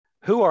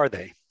Who are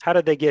they? How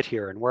did they get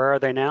here? And where are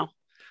they now?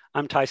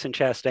 I'm Tyson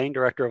Chastain,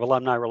 Director of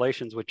Alumni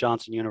Relations with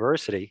Johnson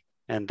University,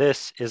 and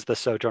this is the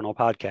Sojournal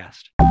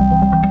Podcast.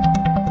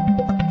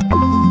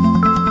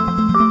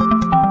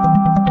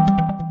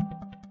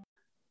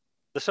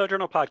 The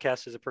Sojournal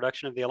Podcast is a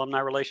production of the Alumni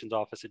Relations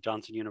Office at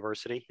Johnson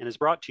University and is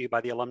brought to you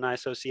by the Alumni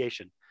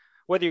Association.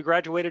 Whether you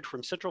graduated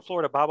from Central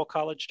Florida Bible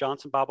College,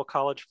 Johnson Bible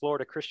College,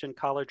 Florida Christian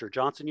College, or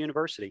Johnson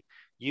University,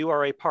 you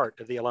are a part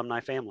of the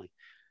alumni family.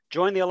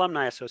 Join the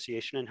Alumni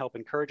Association and help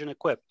encourage and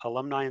equip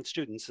alumni and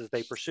students as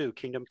they pursue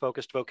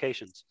kingdom-focused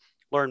vocations.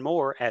 Learn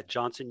more at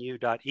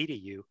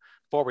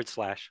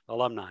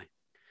johnsonu.edu/alumni.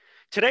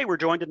 Today, we're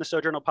joined in the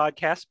Sojournal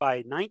Podcast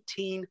by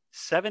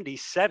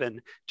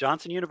 1977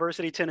 Johnson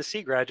University,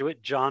 Tennessee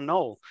graduate, John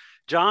Knoll.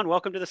 John,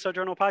 welcome to the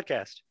Sojournal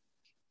Podcast.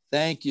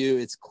 Thank you.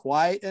 It's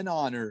quite an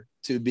honor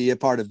to be a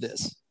part of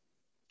this.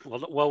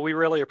 Well, we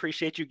really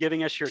appreciate you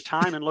giving us your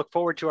time and look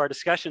forward to our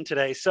discussion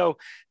today. So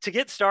to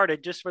get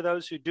started, just for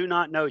those who do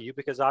not know you,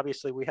 because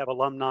obviously we have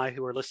alumni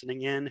who are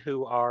listening in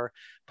who are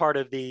part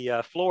of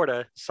the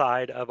Florida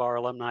side of our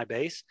alumni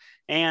base.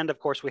 And of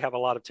course, we have a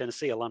lot of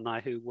Tennessee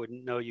alumni who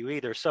wouldn't know you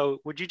either.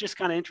 So would you just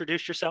kind of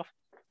introduce yourself?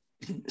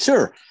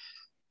 Sure.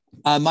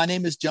 My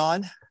name is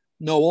John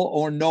Knoll,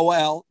 or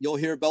Noel. You'll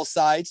hear both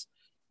sides.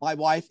 My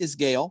wife is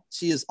Gail.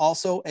 She is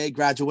also a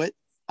graduate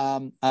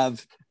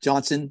of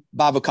Johnson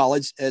Bible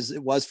College, as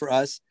it was for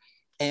us,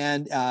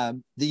 and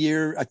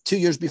 2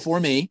 years before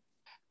me.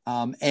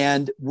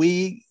 And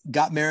we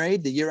got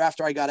married the year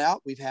after I got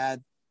out. We've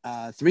had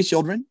 3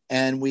 children,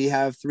 and we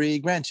have 3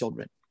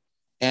 grandchildren.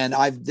 And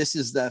this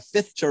is the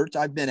 5th church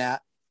I've been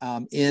at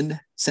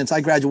since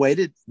I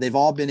graduated. They've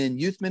all been in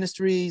youth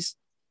ministries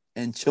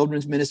and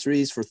children's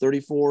ministries for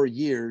 34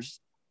 years.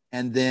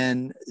 And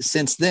then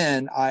since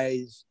then,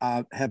 I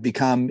have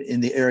become in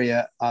the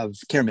area of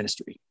care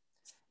ministry.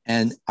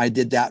 And I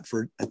did that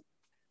for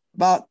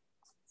about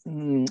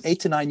 8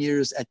 to 9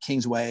 years at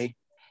Kingsway.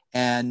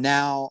 And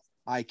now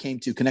I came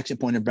to Connection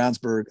Point in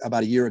Brownsburg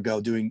about a year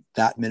ago doing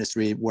that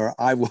ministry, where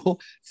I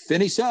will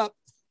finish up.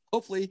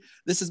 Hopefully,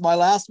 this is my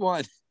last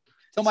one.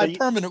 So my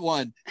permanent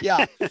one.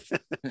 Yeah.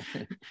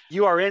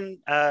 You are in,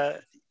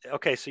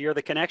 okay, so you're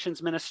the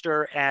Connections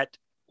Minister at,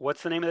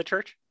 what's the name of the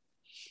church?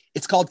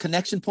 It's called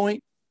Connection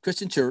Point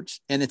Christian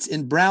Church, and it's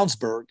in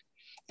Brownsburg.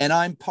 And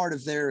I'm part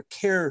of their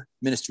care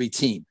ministry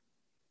team.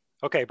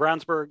 Okay,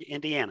 Brownsburg,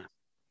 Indiana.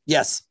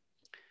 Yes.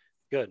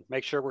 Good.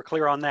 Make sure we're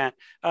clear on that.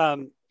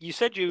 You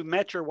said you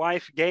met your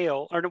wife,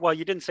 Gail, or well,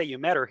 you didn't say you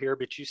met her here,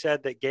 but you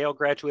said that Gail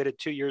graduated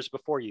 2 years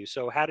before you.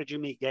 So how did you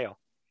meet Gail?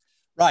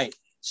 Right.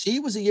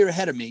 She was a year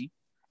ahead of me,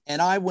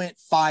 and I went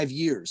 5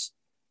 years,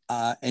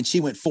 and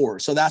she went 4.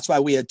 So that's why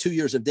we had 2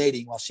 years of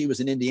dating while she was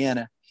in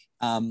Indiana,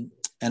 and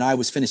I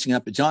was finishing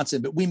up at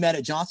Johnson. But we met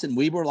at Johnson.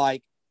 We were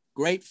like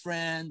great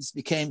friends,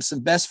 became some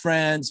best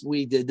friends.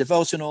 We did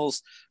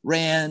devotionals,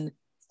 ran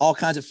all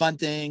kinds of fun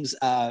things.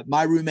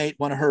 My roommate,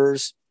 one of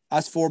hers,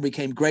 us 4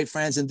 became great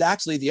friends. And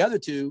actually the other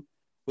 2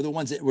 were the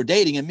ones that were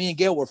dating, and me and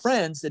Gail were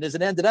friends. And as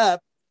it ended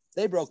up,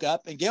 they broke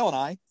up, and Gail and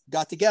I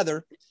got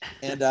together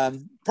and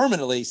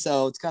permanently.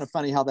 So it's kind of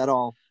funny how that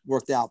all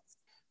worked out.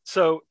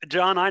 So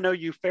John, I know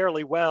you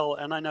fairly well,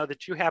 and I know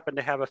that you happen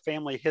to have a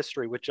family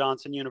history with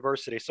Johnson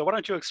University. So why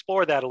don't you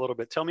explore that a little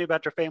bit? Tell me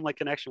about your family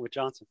connection with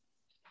Johnson.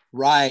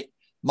 Right.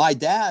 My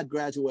dad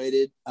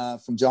graduated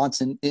from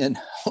Johnson in,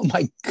 oh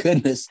my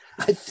goodness,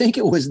 I think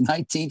it was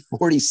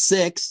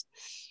 1946.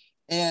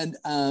 And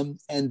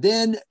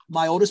then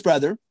my oldest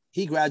brother,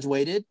 he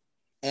graduated,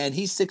 and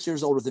he's 6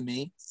 years older than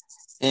me.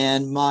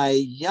 And my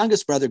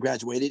youngest brother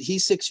graduated.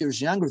 He's 6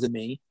 years younger than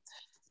me.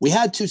 We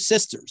had 2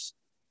 sisters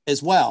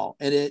as well.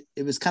 And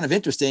it was kind of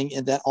interesting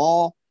in that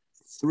all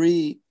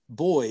 3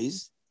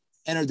 boys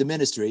entered the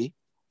ministry,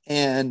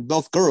 and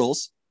both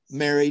girls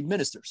married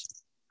ministers.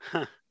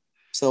 Huh.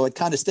 So it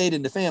kind of stayed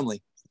in the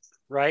family.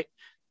 Right.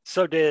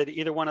 So did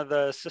either one of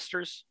the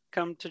sisters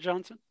come to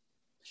Johnson?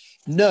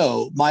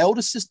 No, my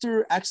oldest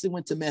sister actually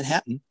went to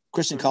Manhattan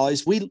Christian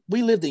College. We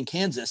lived in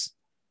Kansas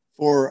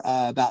for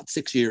about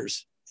 6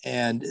 years.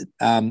 And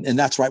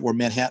that's right where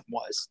Manhattan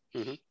was.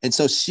 Mm-hmm. And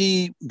so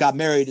she got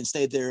married and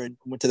stayed there and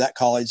went to that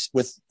college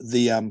with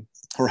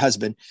her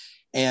husband.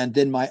 And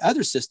then my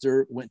other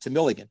sister went to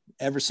Milligan.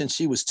 Ever since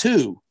she was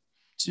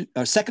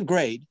 2nd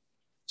grade,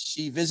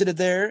 she visited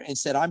there and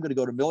said, I'm going to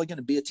go to Milligan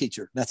and be a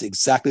teacher. That's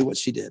exactly what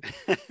she did.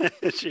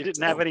 She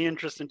didn't have any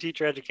interest in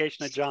teacher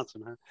education at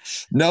Johnson, huh?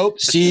 Nope.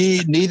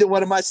 Neither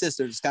one of my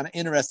sisters. It's kind of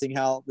interesting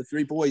how the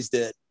 3 boys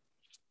did.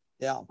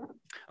 Yeah.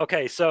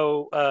 Okay.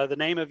 So the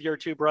name of your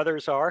 2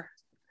 brothers are?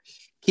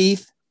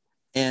 Keith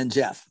and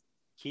Jeff.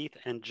 Keith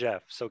and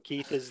Jeff. So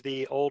Keith is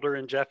the older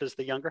and Jeff is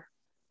the younger?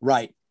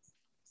 Right.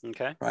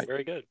 Okay. Right.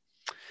 Very good.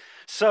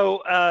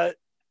 So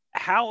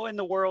how in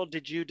the world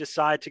did you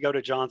decide to go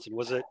to Johnson?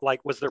 Was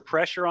there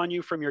pressure on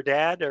you from your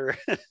dad, or?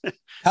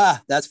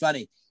 That's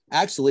funny.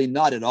 Actually,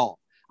 not at all.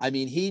 I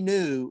mean, he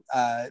knew,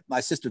 my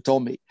sister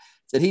told me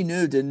that he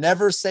knew to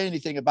never say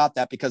anything about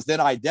that, because then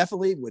I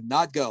definitely would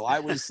not go.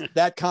 I was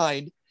that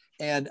kind.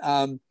 And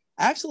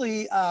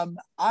actually,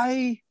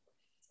 I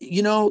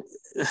you know,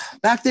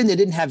 back then they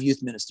didn't have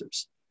youth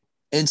ministers.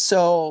 And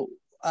so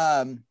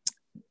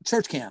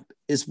church camp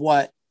is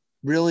what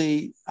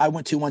really I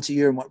went to once a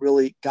year and what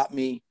really got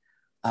me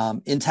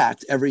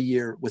intact every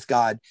year with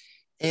God.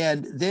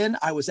 And then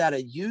I was at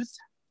a youth,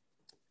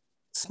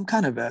 some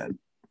kind of a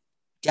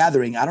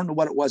gathering. I don't know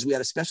what it was. We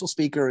had a special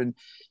speaker, and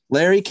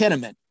Larry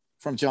Kenneman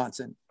from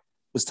Johnson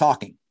was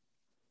talking,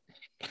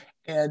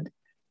 and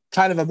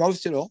kind of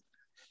emotional.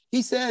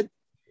 He said,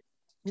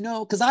 you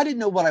know, because I didn't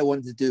know what I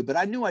wanted to do, but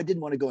I knew I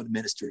didn't want to go into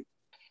ministry.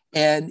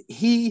 And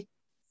he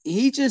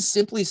just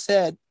simply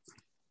said,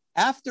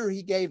 after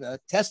he gave a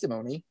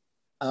testimony,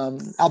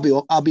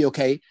 I'll be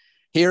okay.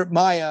 Here,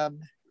 my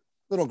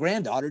little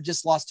granddaughter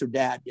just lost her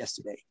dad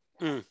yesterday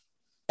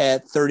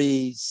at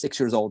 36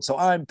 years old. So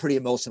I'm pretty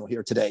emotional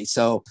here today.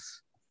 So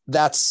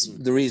that's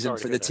the reason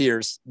for the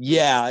tears.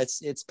 Yeah,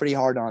 it's pretty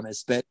hard on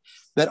us, but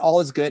all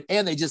is good.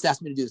 And they just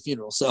asked me to do the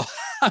funeral. So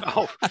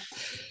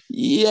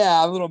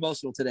yeah, I'm a little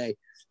emotional today.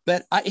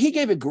 But he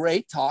gave a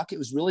great talk. It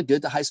was really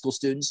good to high school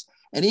students.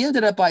 And he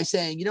ended up by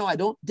saying, you know, I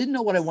didn't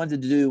know what I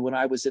wanted to do when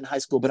I was in high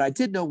school, but I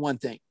did know one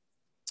thing.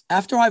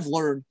 After I've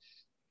learned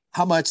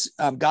how much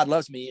God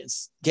loves me and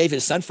gave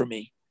his son for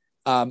me,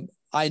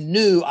 I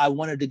knew I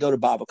wanted to go to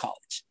Bible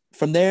college.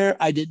 From there,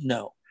 I didn't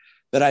know,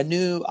 but I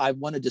knew I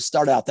wanted to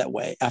start out that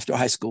way after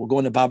high school,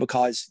 going to Bible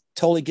college,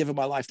 totally giving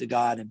my life to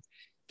God and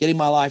getting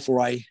my life where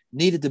I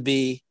needed to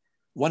be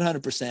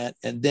 100%.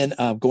 And then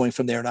going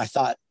from there. And I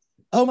thought,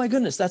 oh my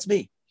goodness, that's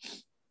me.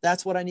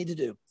 That's what I need to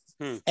do.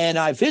 And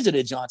I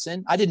visited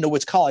Johnson. I didn't know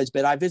which college,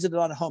 but I visited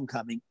on a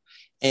homecoming.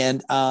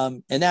 And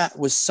that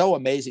was so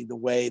amazing, the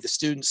way the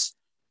students,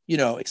 you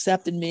know,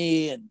 accepted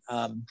me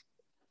and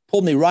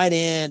pulled me right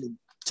in and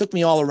took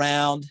me all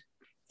around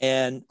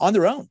and on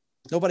their own.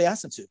 Nobody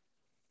asked them to.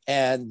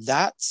 And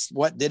that's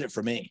what did it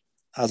for me.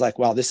 I was like,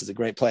 wow, this is a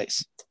great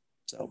place.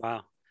 So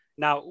wow.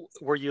 Now,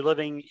 were you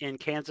living in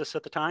Kansas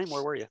at the time?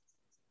 Where were you?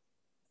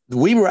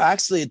 We were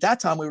actually, at that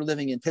time, we were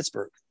living in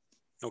Pittsburgh.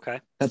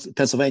 Okay.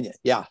 Pennsylvania.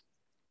 Yeah.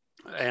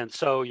 And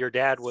so your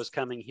dad was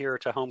coming here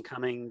to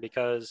homecoming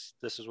because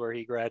this is where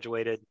he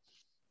graduated.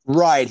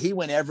 Right. He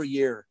went every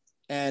year,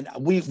 and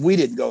we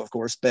didn't go, of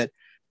course, but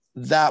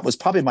that was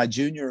probably my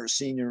junior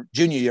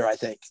year, I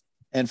think.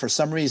 And for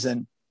some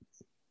reason,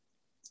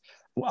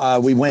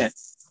 we went,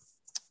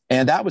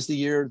 and that was the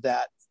year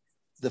that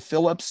the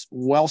Phillips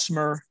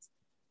Welshmer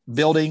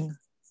building,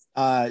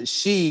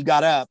 she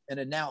got up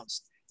and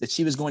announced that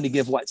she was going to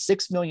give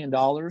 $6 million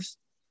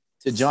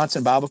to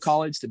Johnson Bible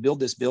College to build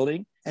this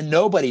building. And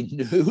nobody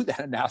knew that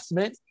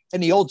announcement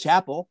in the old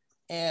chapel.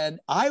 And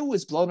I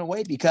was blown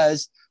away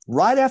because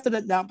right after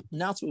that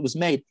announcement was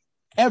made,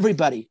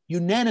 everybody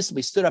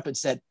unanimously stood up and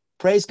said,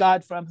 praise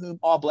God from whom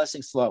all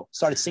blessings flow.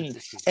 Started singing.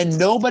 And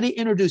nobody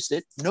introduced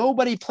it.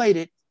 Nobody played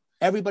it.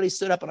 Everybody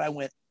stood up and I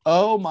went,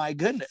 oh my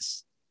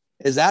goodness.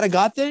 Is that a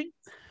God thing?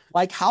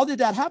 Like, how did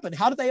that happen?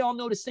 How did they all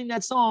know to sing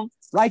that song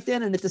right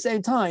then and at the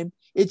same time?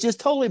 It just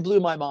totally blew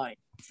my mind.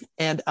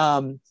 And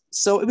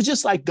so it was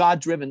just like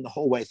God driven the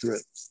whole way through.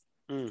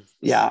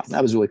 Yeah,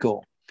 that was really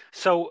cool.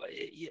 So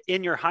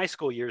in your high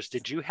school years,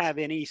 did you have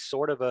any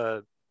sort of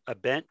a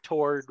bent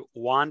toward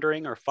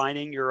wandering or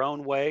finding your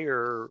own way,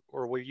 or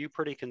were you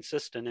pretty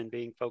consistent in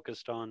being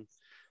focused on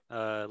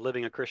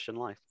living a Christian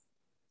life?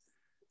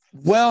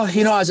 Well,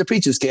 you know, I was a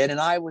preacher's kid, and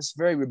I was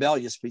a very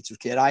rebellious preacher's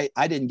kid.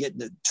 I didn't get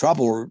into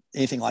trouble or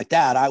anything like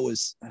that. I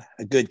was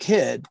a good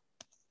kid,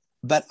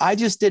 but I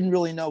just didn't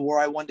really know where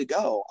I wanted to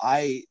go.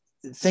 I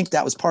think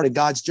that was part of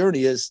God's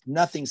journey, is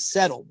nothing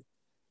settled.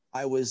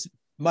 I was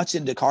much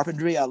into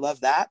carpentry. I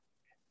love that.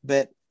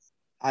 But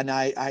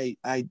I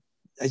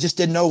just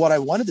didn't know what I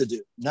wanted to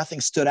do.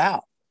 Nothing stood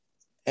out.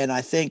 And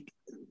I think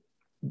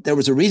there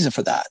was a reason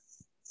for that.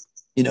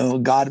 You know,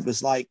 God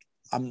was like,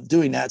 I'm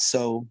doing that,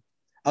 so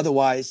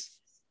otherwise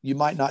you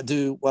might not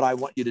do what I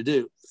want you to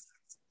do.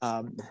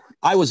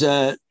 I was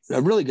a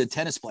really good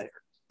tennis player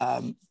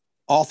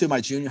all through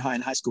my junior high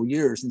and high school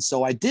years. And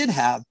so I did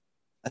have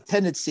a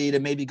tendency to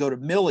maybe go to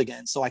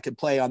Milligan so I could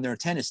play on their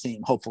tennis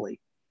team, hopefully.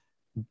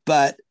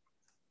 But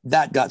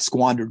that got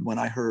squandered when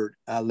I heard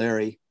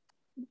Larry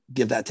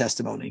give that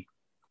testimony.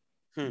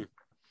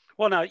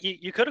 Well, now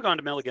you could have gone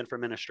to Milligan for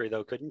ministry,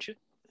 though, couldn't you?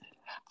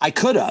 I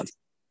could have.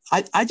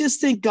 I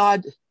just think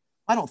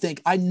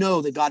I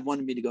know that God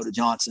wanted me to go to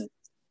Johnson.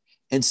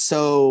 And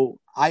so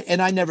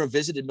I never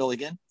visited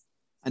Milligan.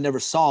 I never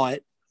saw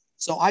it.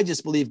 So I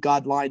just believe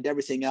God lined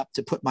everything up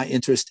to put my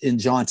interest in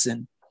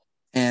Johnson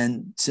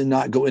and to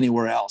not go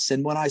anywhere else.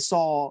 And when I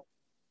saw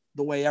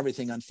the way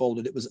everything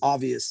unfolded, it was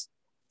obvious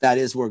that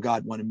is where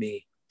God wanted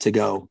me to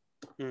go.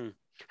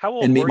 How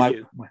old were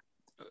you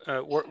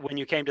when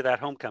you came to that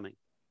homecoming?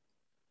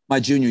 My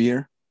junior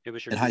year. It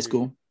was your in high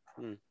school.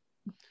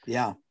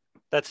 Yeah.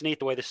 That's neat,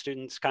 the way the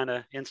students kind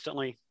of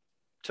instantly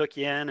took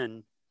you in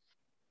and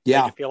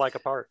made you feel like a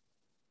part.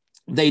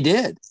 They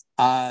did.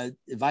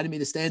 Invited me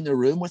to stay in their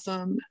room with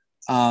them.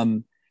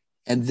 And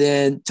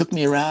then took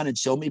me around and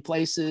showed me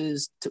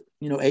places,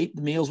 ate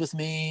the meals with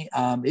me.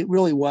 It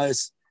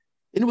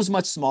was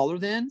much smaller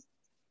then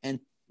and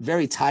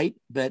very tight,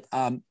 but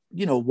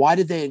why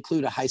did they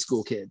include a high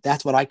school kid?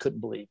 That's what I couldn't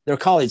believe. They're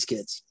college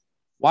kids.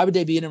 Why would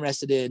they be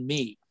interested in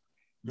me?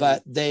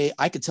 But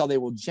I could tell they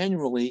were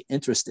genuinely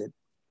interested,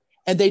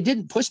 and they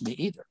didn't push me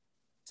either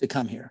to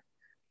come here.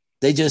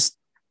 They just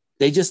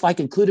like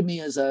included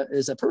me as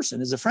a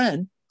person, as a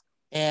friend,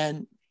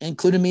 and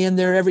included me in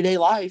their everyday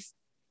life.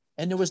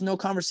 And there was no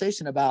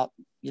conversation about,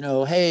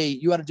 hey,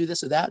 you ought to do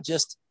this or that.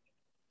 Just,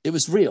 it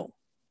was real.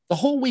 The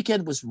whole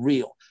weekend was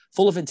real,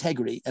 full of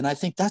integrity. And I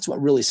think that's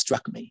what really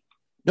struck me.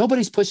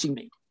 Nobody's pushing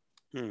me.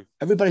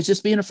 Everybody's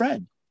just being a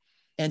friend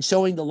and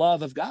showing the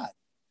love of God.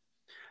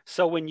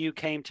 So when you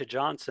came to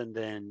Johnson,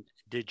 then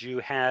did you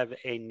have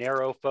a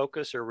narrow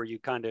focus, or were you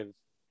kind of,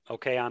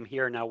 okay, I'm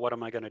here now, what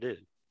am I going to do?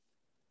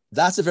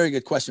 That's a very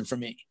good question for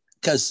me,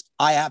 because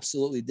I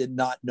absolutely did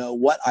not know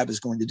what I was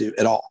going to do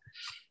at all.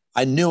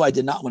 I knew I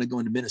did not want to go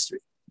into ministry.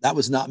 That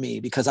was not me,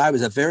 because I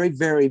was a very,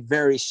 very,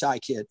 very shy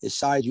kid, as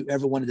shy as you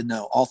ever wanted to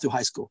know, all through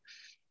high school.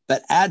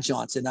 But at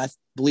Johnson, I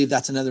believe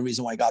that's another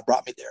reason why God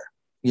brought me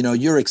there.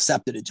 You're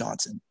accepted at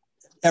Johnson.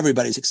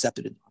 Everybody's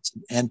accepted at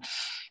Johnson.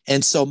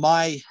 And so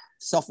my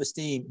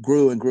self-esteem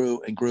grew and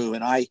grew and grew.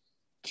 And I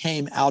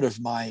came out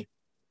of my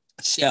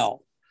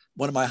shell.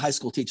 One of my high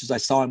school teachers, I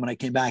saw him when I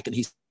came back, and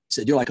he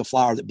said, "You're like a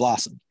flower that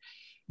blossomed."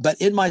 But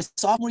in my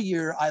sophomore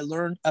year, I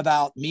learned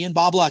about me and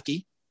Bob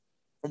Lucky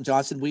from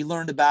Johnson. We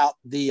learned about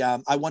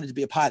I wanted to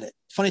be a pilot.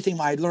 Funny thing,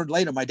 I learned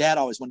later, my dad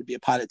always wanted to be a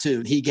pilot too.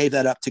 And he gave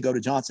that up to go to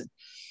Johnson.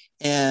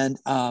 And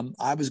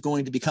I was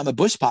going to become a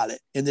bush pilot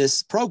in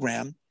this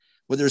program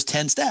where there's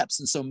 10 steps.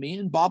 And so me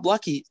and Bob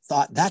Lucky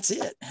thought, that's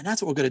it. And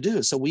that's what we're going to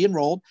do. So we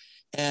enrolled,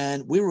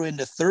 and we were in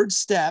the third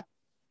step.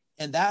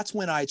 And that's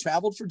when I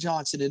traveled for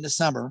Johnson in the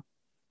summer,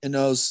 in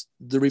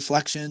the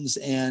Reflections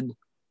and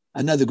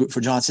another group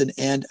for Johnson.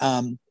 And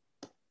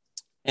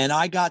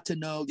I got to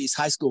know these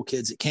high school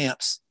kids at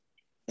camps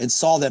and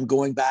saw them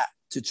going back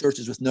to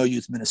churches with no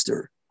youth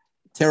minister,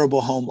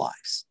 terrible home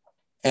lives.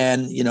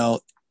 And,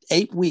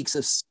 8 weeks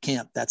of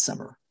camp that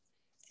summer.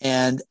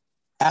 And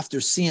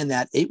after seeing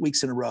that 8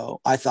 weeks in a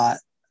row, I thought,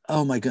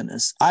 oh my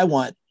goodness, I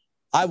want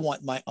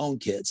my own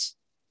kids.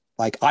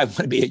 Like, I want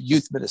to be a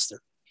youth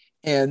minister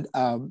and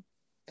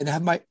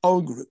have my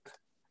own group.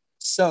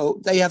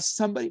 So they have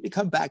somebody to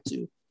come back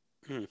to.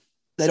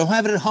 They don't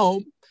have it at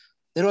home.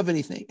 They don't have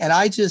anything. And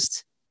I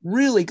just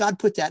really, God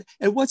put that.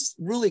 And what's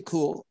really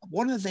cool,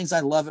 one of the things I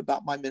love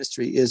about my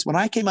ministry is when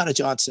I came out of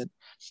Johnson,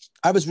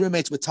 I was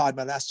roommates with Todd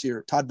my last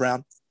year, Todd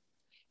Brown,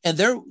 and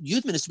their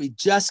youth ministry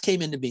just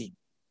came into being.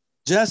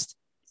 It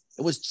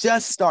was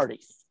just starting.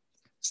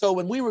 So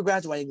when we were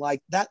graduating,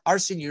 like that, our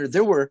senior year,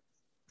 there were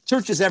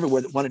churches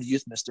everywhere that wanted a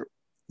youth minister,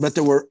 but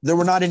there were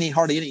not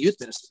hardly any youth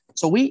ministers.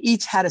 So we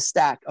each had a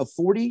stack of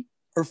 40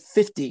 or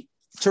 50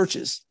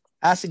 churches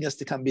asking us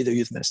to come be their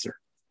youth minister,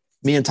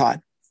 me and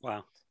Todd.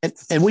 Wow.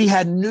 And we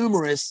had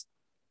numerous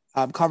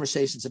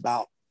conversations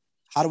about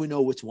how do we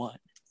know which one?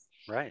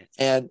 Right.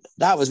 And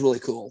that was really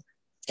cool.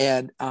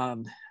 And,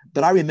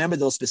 but I remember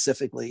those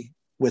specifically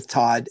with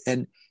Todd,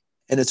 and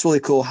it's really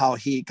cool how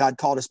God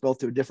called us both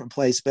to a different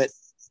place, but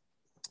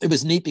it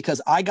was neat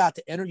because I got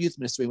to enter youth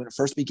ministry when it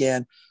first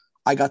began.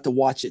 I got to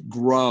watch it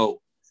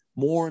grow,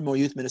 more and more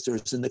youth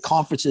ministers, and the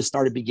conferences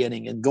started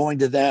beginning and going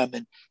to them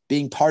and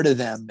being part of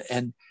them.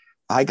 And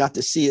I got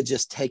to see it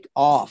just take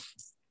off,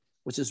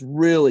 which is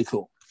really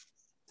cool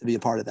to be a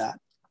part of that.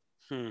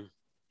 And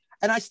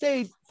I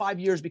stayed 5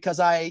 years because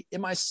later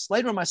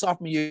in my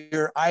sophomore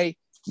year,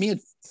 me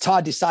and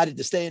Todd decided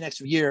to stay an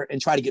extra year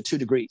and try to get 2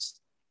 degrees,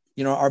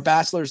 our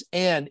bachelor's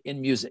and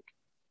in music.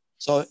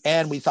 So,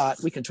 and we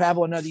thought we can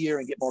travel another year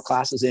and get more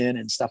classes in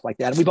and stuff like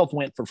that. And we both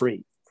went for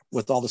free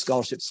with all the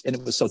scholarships, and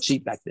it was so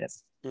cheap back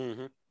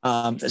then.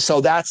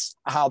 So that's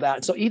how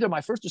that, so either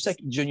my first or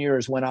second junior year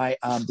is when I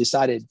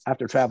decided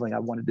after traveling, I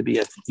wanted to be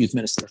a youth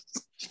minister.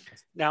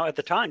 Now, at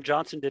the time,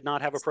 Johnson did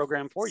not have a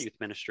program for youth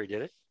ministry,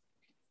 did it?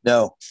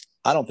 No,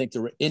 I don't think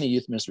there were any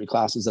youth ministry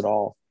classes at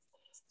all.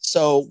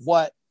 So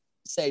what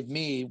saved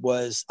me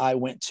was I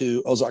went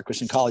to Ozark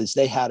Christian College.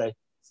 They had a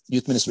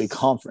youth ministry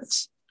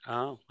conference.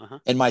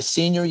 In my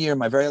senior year,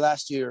 my very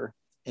last year,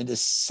 in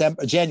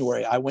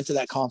January, I went to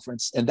that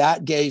conference, and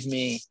that gave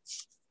me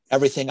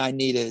everything I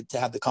needed to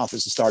have the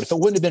conference to start. If it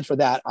wouldn't have been for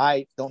that,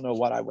 I don't know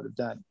what I would have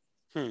done.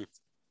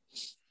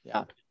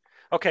 Yeah.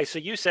 Okay, so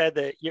you said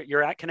that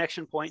you're at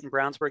Connection Point in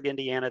Brownsburg,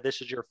 Indiana.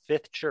 This is your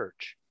 5th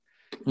church.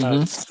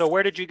 So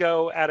where did you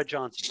go out of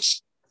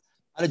Johnson?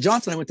 Out of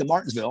Johnson, I went to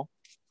Martinsville.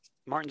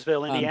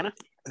 Martinsville, Indiana?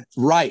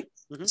 Right.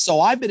 So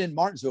I've been in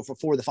Martinsville for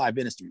 4 of the 5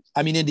 ministries.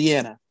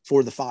 Indiana,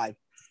 4 of the 5.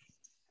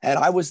 And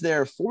I was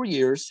there 4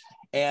 years,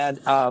 and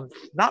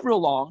not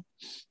real long,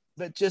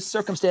 but just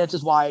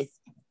circumstances why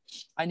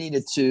I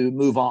needed to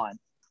move on.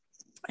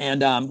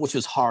 And which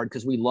was hard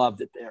because we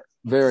loved it there.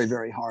 Very,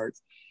 very hard.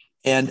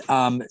 And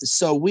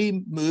so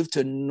we moved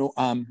to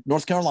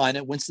North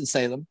Carolina,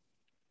 Winston-Salem,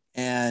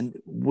 and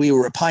we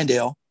were at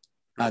Pinedale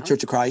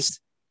Church of Christ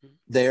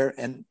there.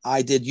 And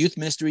I did youth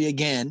ministry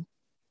again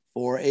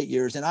for 8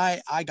 years. And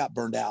I got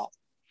burned out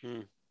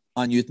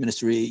on youth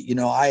ministry.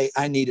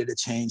 I needed a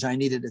change. I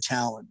needed a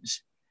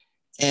challenge.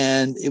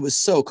 And it was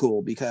so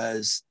cool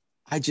because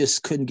I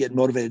just couldn't get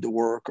motivated to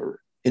work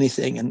or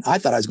anything. And I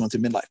thought I was going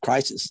through midlife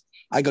crisis.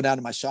 I go down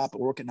to my shop at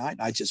work at night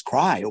and I just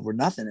cry over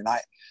nothing. And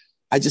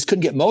I just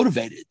couldn't get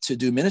motivated to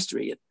do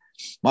ministry. And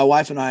my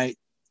wife and I,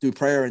 through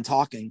prayer and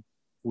talking,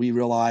 we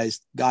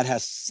realized God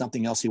has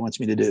something else he wants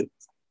me to do.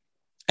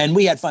 And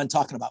we had fun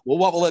talking about, well,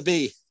 what will it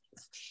be?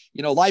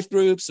 You know, life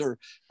groups or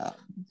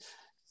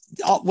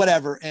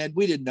whatever. And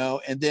we didn't know.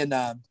 And then,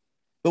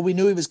 but we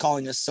knew he was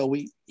calling us. So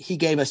he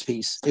gave us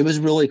peace. It was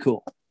really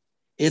cool.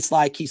 It's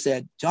like he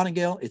said, John and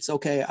Gail, it's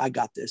okay. I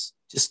got this.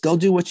 Just go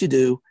do what you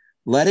do.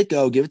 Let it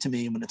go. Give it to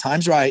me. And when the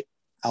time's right,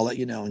 I'll let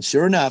you know. And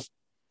sure enough,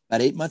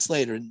 about 8 months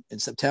later in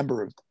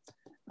September of,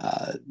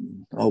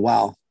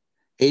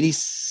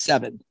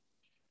 87,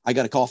 I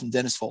got a call from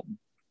Dennis Fulton,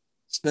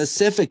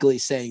 specifically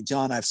saying,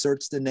 John, I've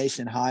searched the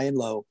nation high and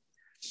low.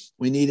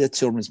 We need a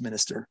children's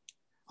minister.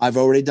 I've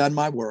already done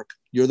my work.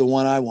 You're the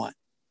one I want.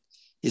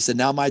 He said,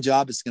 now my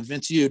job is to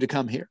convince you to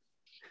come here.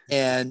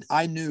 And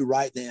I knew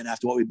right then,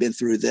 after what we'd been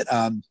through,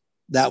 that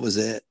that was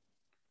it.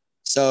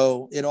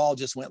 So it all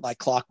just went like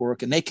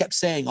clockwork. And they kept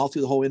saying all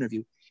through the whole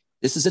interview,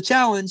 this is a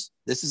challenge.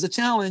 This is a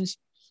challenge.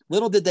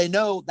 Little did they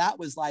know that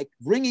was like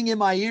ringing in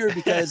my ear,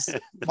 because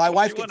my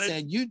wife kept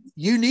saying,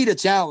 you need a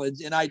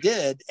challenge. And I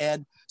did.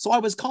 And so I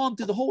was calm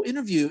through the whole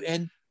interview.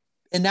 And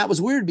that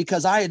was weird,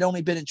 because I had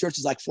only been in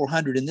churches like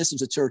 400, and this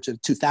was a church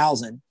of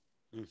 2,000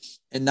 in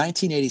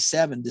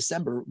 1987,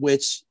 December,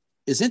 which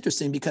is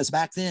interesting because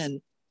back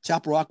then,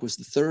 Chapel Rock was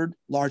the third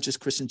largest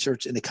Christian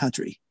church in the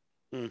country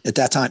at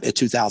that time, at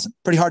 2000.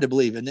 Pretty hard to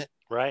believe, isn't it?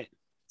 Right.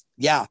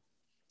 Yeah.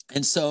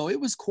 And so it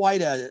was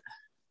quite a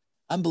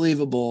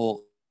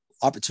unbelievable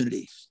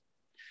opportunity.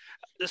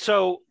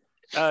 So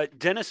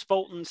Dennis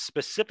Fulton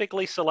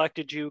specifically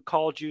selected you,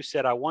 called you,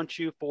 said, I want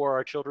you for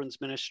our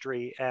children's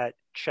ministry at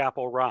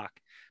Chapel Rock.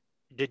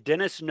 Did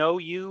Dennis know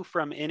you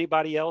from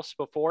anybody else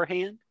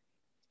beforehand?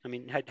 I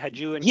mean, had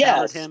you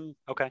encountered him?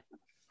 Okay.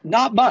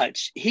 Not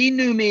much. He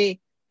knew me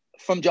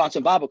from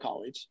Johnson Bible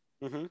College,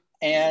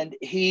 and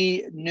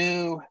he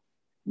knew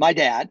my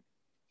dad,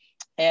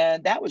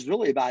 and that was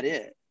really about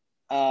it.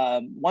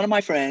 One of my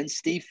friends,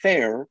 Steve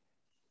Fair,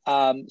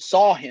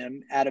 saw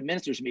him at a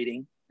ministers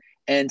meeting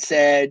and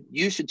said,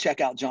 you should check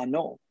out John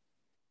Knoll.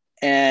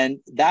 And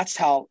that's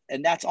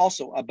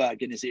also a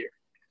bug in his ear.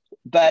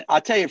 But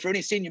I'll tell you, for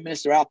any senior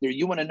minister out there,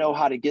 you want to know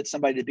how to get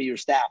somebody to be your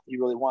staff,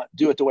 you really want,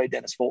 do it the way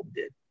Dennis Fulton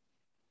did.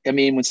 I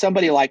mean, when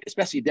somebody like,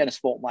 especially Dennis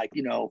Fulton, like,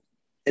 you know,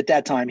 at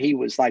that time, he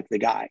was like the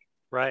guy,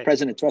 right?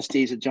 President of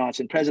Trustees at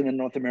Johnson, President of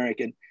North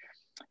American.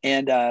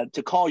 And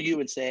to call you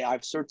and say,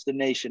 I've searched the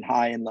nation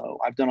high and low.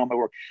 I've done all my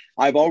work.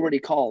 I've already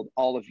called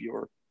all of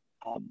your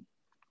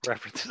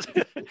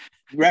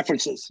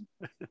references.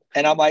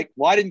 And I'm like,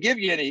 well, I didn't give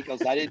you any. He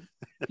goes, I didn't.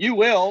 You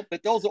will,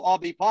 but those will all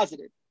be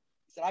positive.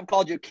 He said, I've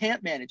called your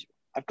camp manager.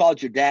 I've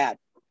called your dad.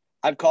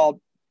 I've called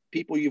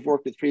people you've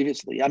worked with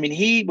previously. I mean,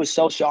 he was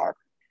so sharp.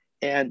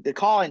 And to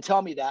call and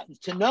tell me that,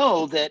 and to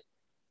know that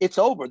it's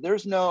over.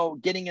 There's no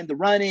getting in the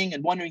running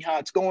and wondering how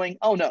it's going.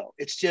 Oh, no,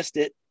 it's just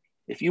that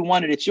if you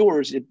want it, it's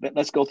yours. But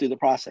let's go through the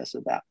process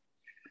of that.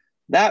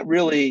 That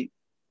really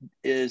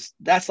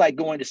that's like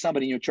going to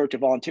somebody in your church to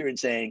volunteer and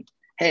saying,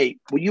 hey,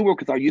 will you work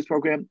with our youth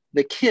program?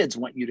 The kids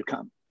want you to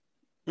come.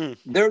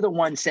 They're the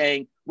ones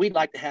saying, we'd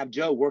like to have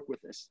Joe work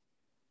with us.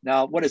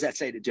 Now, what does that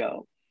say to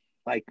Joe?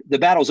 Like, the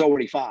battle's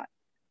already fought.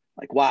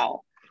 Like,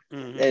 wow.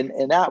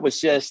 And that was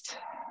just,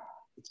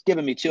 it's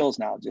giving me chills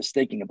now, just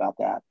thinking about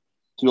that.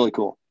 It's really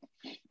cool.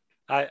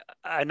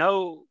 I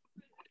know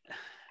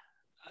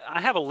I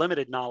have a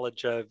limited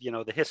knowledge of, you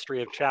know, the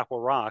history of Chapel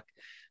Rock.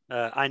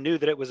 I knew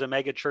that it was a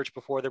mega church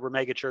before there were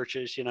mega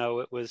churches. You know,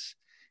 it was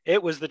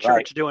the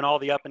church doing all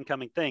the up and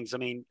coming things. I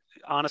mean,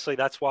 honestly,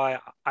 that's why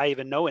I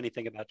even know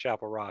anything about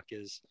Chapel Rock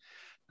is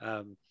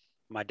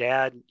my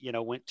dad, you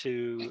know, went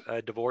to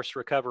divorce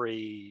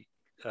recovery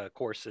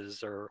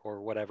courses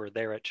or whatever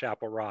there at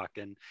Chapel Rock.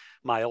 And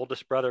my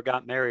oldest brother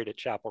got married at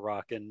Chapel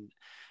Rock. And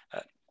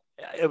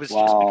it was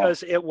just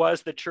because it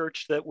was the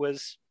church that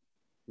was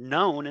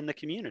known in the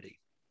community.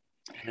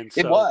 And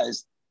so, it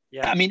was.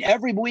 Yeah. I mean,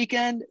 every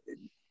weekend,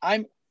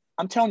 I'm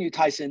telling you,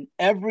 Tyson,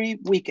 every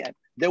weekend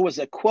there was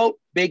a quote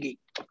biggie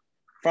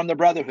from the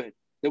Brotherhood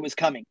that was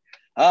coming.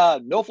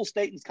 Norfolk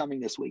Staten's coming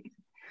this week,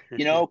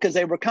 you know, because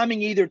they were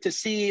coming either to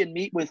see and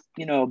meet with,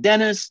 you know,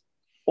 Dennis,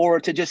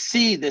 or to just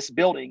see this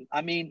building.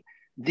 I mean,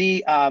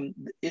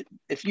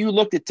 if you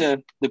looked at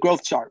the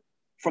growth chart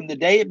from the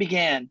day it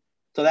began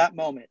to that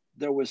moment,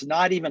 there was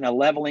not even a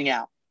leveling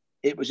out.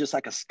 It was just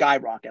like a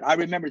skyrocket. I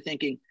remember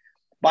thinking,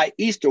 by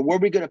Easter, where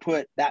are we going to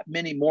put that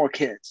many more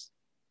kids?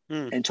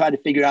 And try to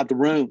figure out the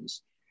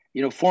rooms,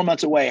 you know, 4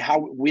 months away, how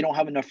we don't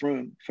have enough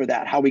room for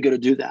that. How are we going to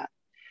do that?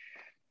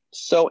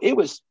 So it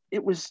was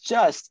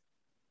just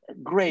a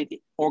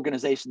great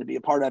organization to be a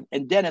part of.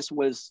 And Dennis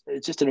was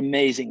just an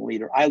amazing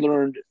leader. I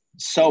learned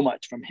so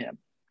much from him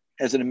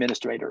as an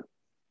administrator.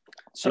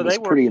 So they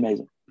were pretty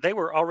amazing. They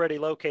were already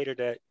located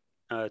at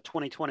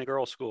 2020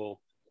 Girls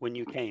School when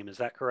you came. Is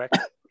that correct?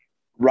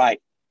 Right.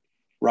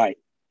 Okay.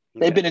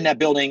 They've been in that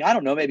building, I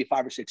don't know, maybe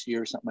 5 or 6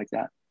 years, something like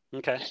that.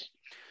 Okay.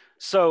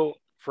 So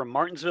from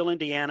Martinsville,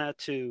 Indiana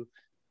to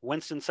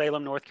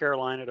Winston-Salem, North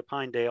Carolina to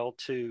Pinedale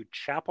to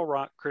Chapel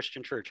Rock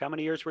Christian Church. How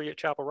many years were you at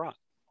Chapel Rock?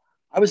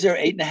 I was there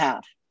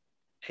 8.5.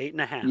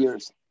 8.5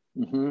 years.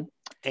 Mm-hmm.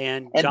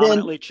 And then,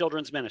 dominantly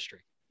children's ministry.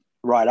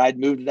 Right. I'd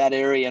moved to that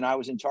area and I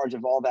was in charge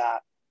of all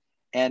that.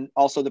 And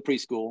also the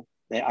preschool.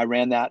 I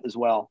ran that as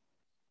well.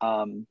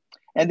 And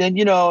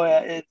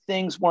then,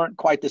 things weren't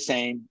quite the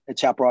same at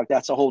Chapel Rock.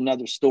 That's a whole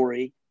nother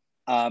story.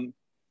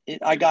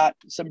 I got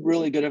some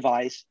really good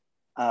advice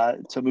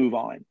to move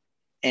on.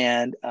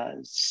 And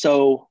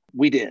so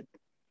we did.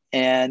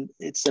 And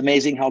it's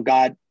amazing how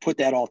God put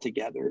that all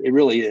together. It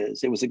really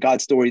is. It was a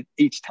God story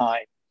each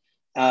time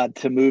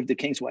to move to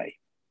Kingsway.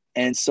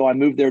 And so I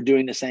moved there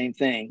doing the same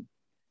thing.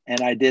 And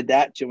I did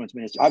that children's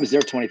ministry. I was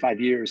there 25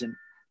 years. And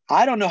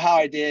I don't know how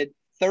I did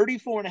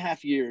 34 and a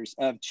half years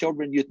of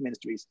children youth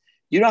ministries.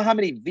 You know how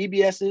many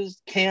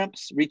VBSs,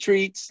 camps,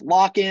 retreats,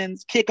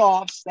 lock-ins,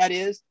 kickoffs that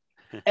is?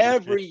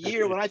 Every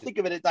year when I think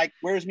of it, it like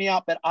wears me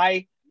out. But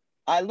I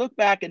look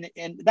back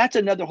and that's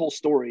another whole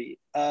story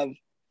of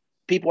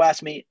people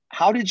ask me,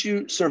 how did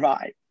you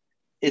survive?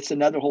 It's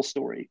another whole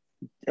story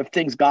of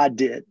things God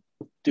did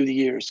through the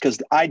years, because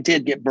I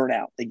did get burnt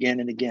out again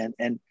and again.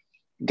 And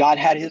God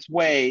had his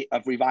way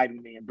of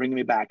reviving me and bringing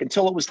me back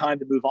until it was time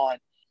to move on.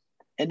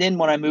 And then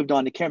when I moved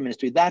on to care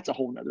ministry, that's a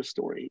whole nother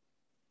story.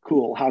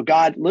 Cool. How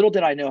God, little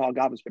did I know how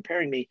God was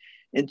preparing me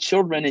in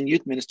children and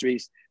youth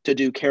ministries to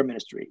do care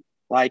ministry.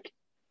 Like,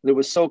 it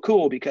was so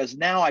cool because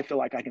now I feel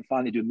like I can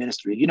finally do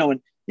ministry.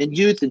 In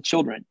youth and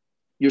children,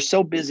 you're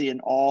so busy in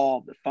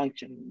all the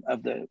function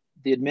of the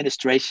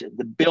administration,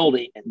 the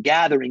building and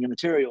gathering of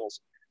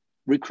materials,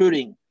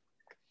 recruiting,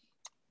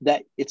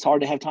 that it's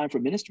hard to have time for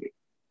ministry.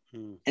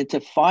 And to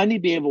finally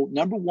be able,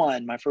 number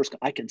one,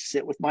 I can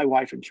sit with my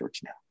wife in church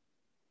now,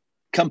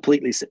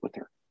 completely sit with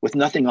her with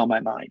nothing on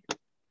my mind.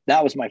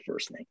 That was my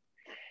first thing.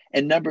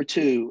 And number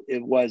two,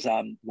 it was,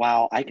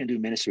 wow, I can do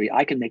ministry.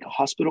 I can make a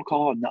hospital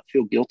call and not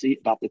feel guilty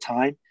about the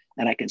time.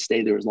 And I can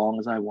stay there as long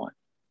as I want.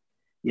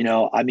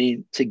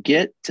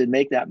 To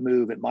make that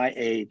move at my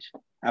age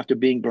after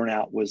being burnt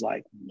out was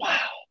like, wow,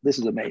 this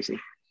is amazing.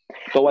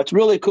 But what's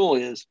really cool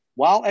is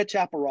while at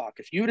Chapel Rock,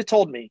 if you would have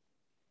told me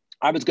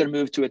I was going to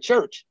move to a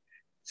church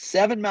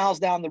 7 miles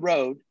down the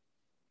road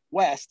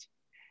west,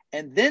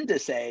 and then to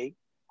say,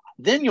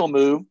 then you'll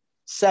move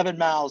 7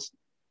 miles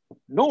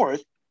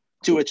north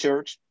to a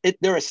church,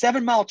 they're a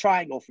 7-mile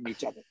triangle from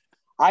each other.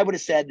 I would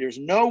have said, there's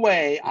no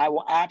way I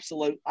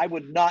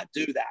would not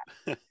do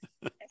that.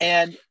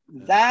 And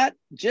that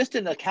just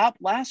in the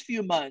last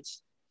few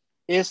months,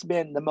 it's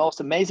been the most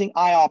amazing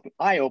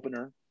eye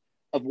opener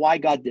of why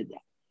God did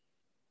that.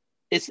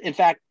 It's, in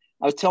fact,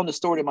 I was telling the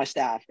story to my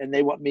staff and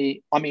they want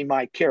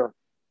my care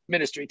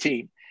ministry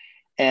team.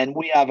 And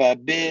we have a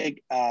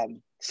big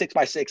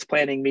 6x6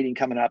 planning meeting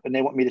coming up and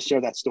they want me to share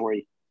that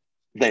story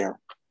there.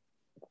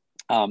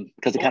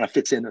 Because it kind of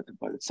fits in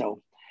with it.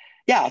 So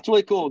yeah, it's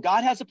really cool.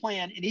 God has a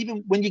plan. And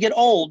even when you get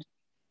old,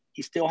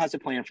 he still has a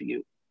plan for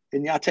you.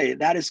 And I'll tell you,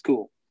 that is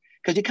cool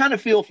because you kind of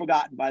feel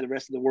forgotten by the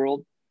rest of the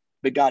world,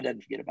 but God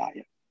doesn't forget about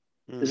you.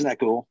 Isn't that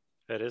cool?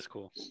 That is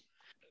cool.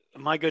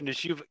 My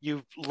goodness,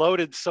 you've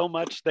loaded so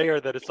much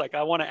there that it's like,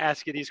 I want to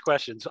ask you these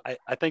questions.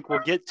 I think we'll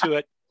get to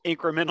it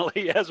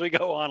incrementally as we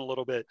go on a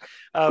little bit.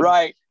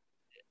 Right.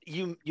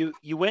 You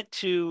went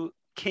to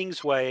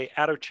Kingsway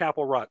out of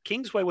Chapel Rock.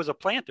 Kingsway was a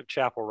plant of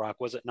Chapel Rock,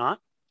 was it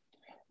not?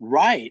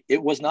 Right.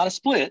 It was not a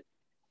split.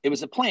 It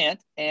was a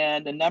plant,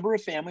 and a number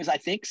of families, I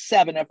think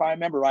 7, if I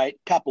remember right,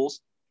 couples,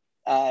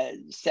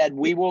 said,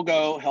 we will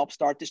go help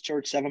start this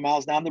church 7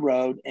 miles down the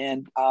road.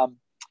 And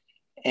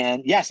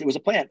yes, it was a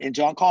plant. And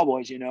John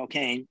Callboys,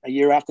 came a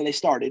year after they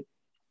started,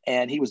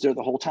 and he was there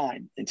the whole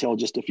time until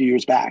just a few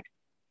years back.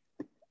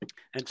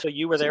 And so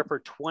you were there for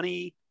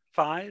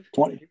 25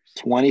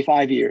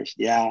 years.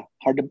 Yeah.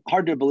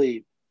 Hard to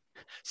believe.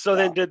 So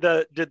then did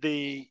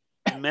the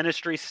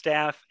ministry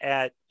staff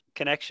at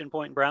Connection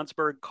Point in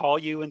Brownsburg call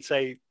you and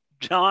say,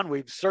 John,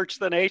 we've searched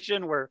the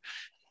nation?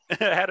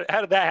 How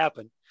did that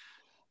happen?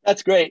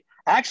 That's great.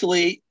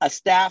 Actually, a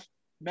staff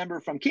member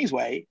from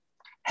Kingsway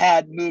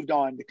had moved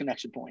on to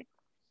Connection Point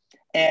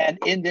and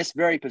in this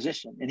very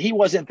position. And he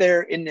wasn't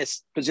there in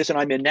this position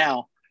I'm in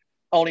now,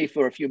 only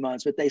for a few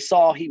months, but they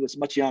saw he was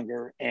much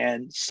younger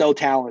and so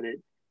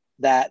talented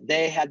that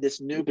they had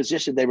this new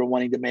position they were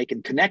wanting to make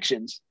in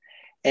connections.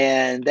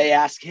 And they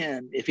asked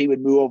him if he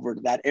would move over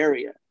to that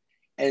area.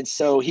 And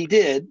so he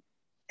did.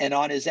 And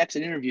on his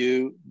exit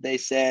interview, they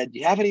said, do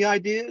you have any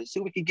ideas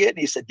who we can get? And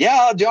he said,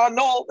 yeah, John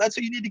Knoll, that's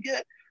who you need to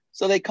get.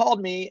 So they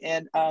called me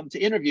and to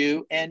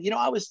interview. And,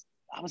 I was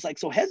like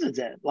so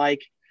hesitant,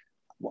 like,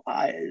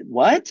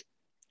 what?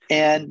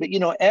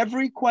 But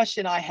every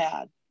question I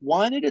had,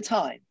 one at a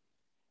time,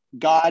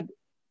 God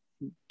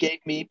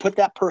put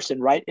that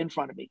person right in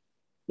front of me.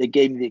 They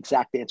gave me the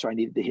exact answer I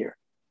needed to hear.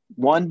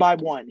 One by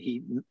one,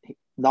 he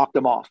knocked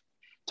them off.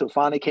 So it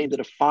finally came to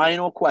the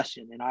final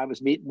question. And I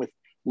was meeting with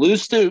Lou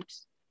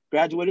Stoops,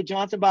 graduated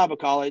Johnson Bible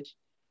College.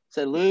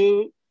 Said,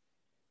 Lou,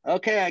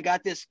 okay, I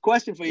got this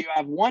question for you. I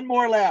have one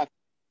more left.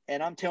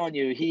 And I'm telling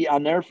you,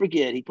 I'll never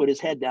forget, he put his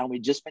head down. We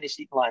just finished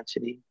eating lunch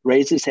and he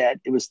raised his head.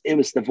 It was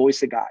the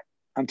voice of God.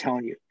 I'm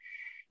telling you.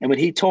 And when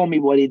he told me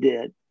what he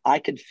did, I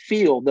could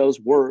feel those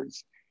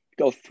words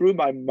go through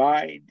my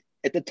mind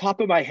at the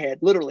top of my head,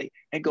 literally,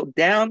 and go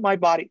down my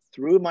body,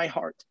 through my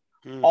heart,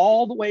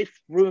 all the way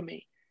through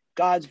me,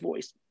 God's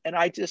voice. And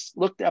I just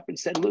looked up and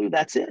said, Lou,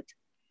 that's it.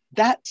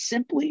 That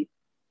simply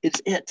is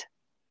it.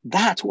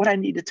 That's what I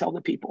need to tell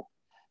the people.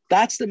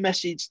 That's the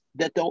message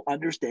that they'll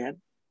understand,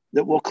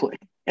 that will click.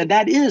 And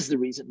that is the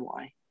reason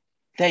why.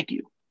 Thank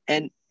you.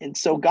 And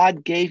so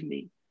God gave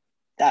me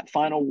that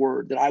final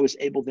word that I was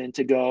able then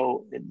to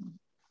go and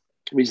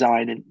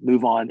resign and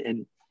move on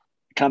and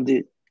come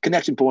to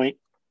Connection Point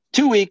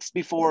 2 weeks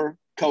before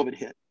COVID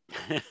hit.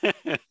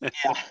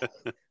 Yeah.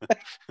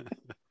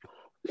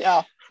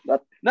 Yeah.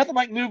 Nothing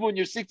like move when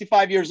you're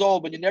 65 years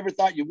old, when you never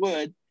thought you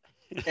would.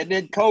 And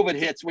then COVID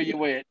hits where you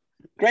went.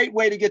 Great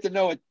way to get to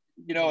know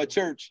a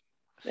church.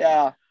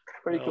 Yeah.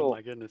 Pretty cool. Oh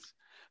my goodness.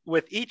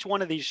 With each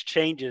one of these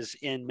changes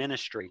in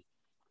ministry,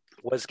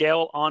 was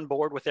Gail on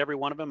board with every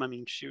one of them? I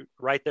mean, she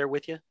right there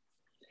with you?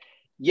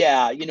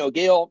 Yeah.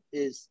 Gail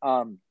is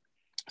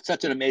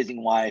such an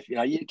amazing wife.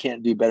 You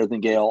can't do better than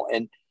Gail.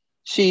 And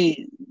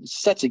she's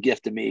such a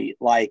gift to me.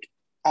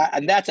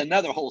 And that's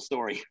another whole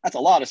story. That's a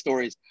lot of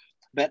stories.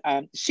 But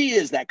she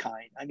is that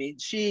kind. I mean,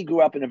 she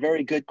grew up in a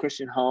very good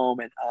Christian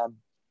home, and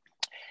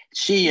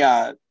she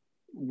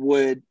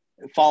would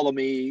follow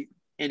me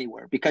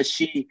anywhere because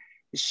she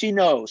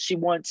knows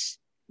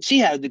she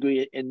had a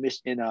degree in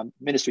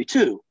ministry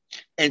too.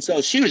 And so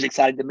she was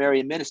excited to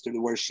marry a minister to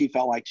where she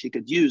felt like she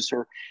could use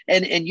her.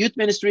 And in youth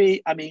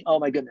ministry, I mean, oh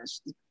my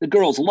goodness, the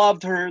girls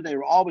loved her. They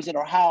were always at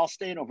our house,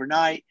 staying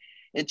overnight.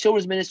 In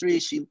children's ministry,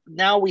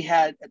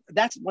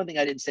 that's one thing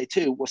I didn't say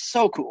too, was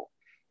so cool.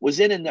 Was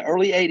in the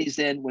early 80s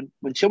then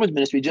when children's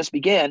ministry just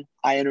began,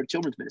 I entered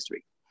children's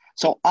ministry.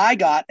 So I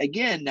got,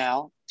 again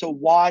now, to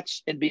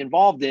watch and be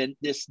involved in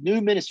this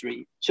new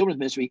ministry, children's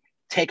ministry,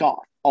 take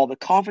off. All the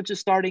conferences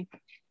starting.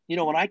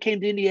 When I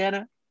came to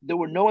Indiana, there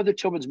were no other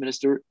children's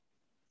minister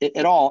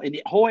at all in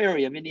the whole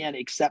area of Indiana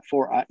except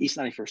for East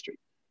 91st Street.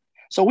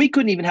 So we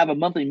couldn't even have a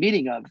monthly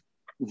meeting of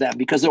them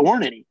because there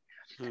weren't any.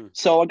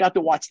 So I got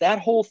to watch that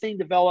whole thing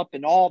develop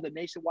and all the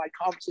nationwide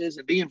conferences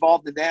and be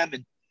involved in them.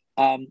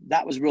 And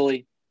that was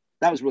really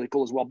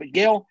cool as well. But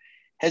Gail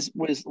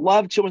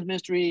loved children's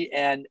ministry,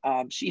 and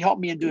she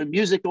helped me in doing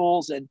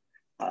musicals, and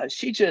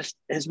she just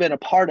has been a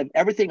part of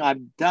everything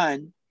I've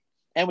done,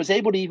 and was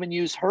able to even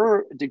use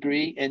her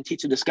degree and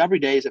teach the Discovery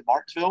Days at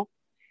Martinsville.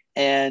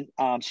 And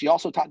she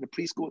also taught in the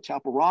preschool at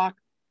Chapel Rock.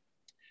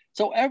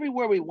 So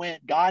everywhere we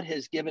went, God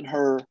has given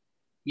her,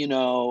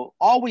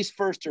 always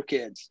first her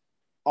kids,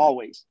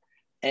 always,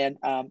 and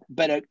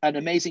but an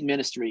amazing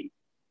ministry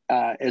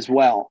as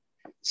well.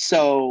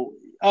 So,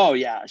 oh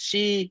yeah,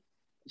 she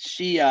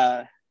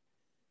of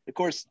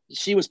course,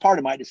 she was part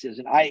of my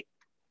decision.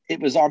 It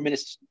was our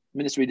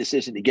ministry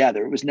decision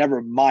together. It was never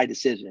my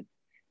decision,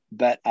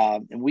 but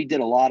and we did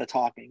a lot of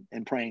talking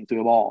and praying through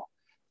them all.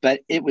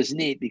 But it was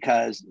neat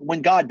because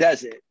when God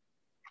does it,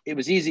 it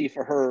was easy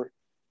for her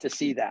to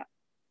see that.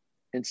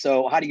 And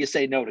so, how do you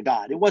say no to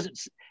God? It wouldn't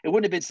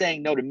have been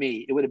saying no to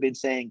me. It would have been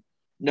saying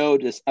no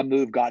to a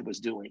move God was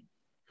doing.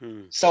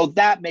 So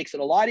that makes it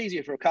a lot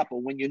easier for a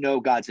couple when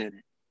God's in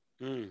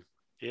it.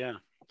 Yeah.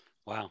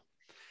 Wow.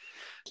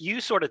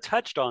 You sort of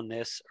touched on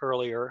this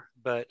earlier,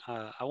 but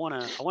I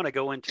want to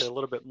go into a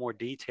little bit more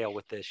detail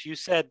with this. You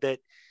said that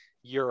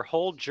your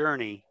whole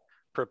journey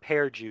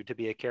prepared you to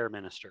be a care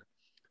minister.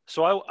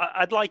 So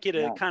I'd like you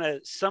to kind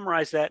of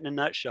summarize that in a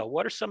nutshell.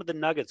 What are some of the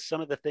nuggets, some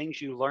of the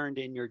things you learned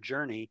in your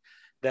journey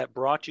that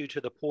brought you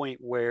to the point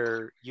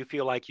where you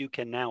feel like you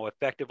can now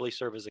effectively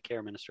serve as a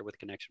care minister with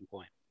Connection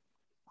Point?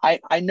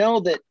 I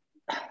know that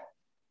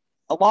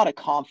a lot of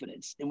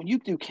confidence. And when you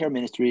do care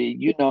ministry,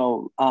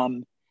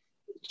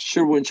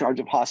 sure, we're in charge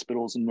of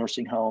hospitals and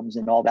nursing homes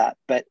and all that,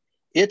 but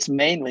it's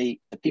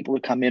mainly the people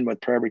who come in with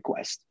prayer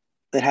requests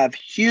that have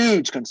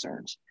huge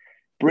concerns,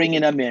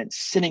 bringing them in,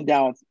 sitting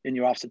down in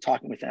your office and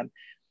talking with them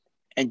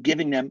and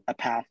giving them a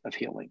path of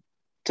healing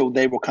so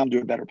they will come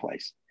to a better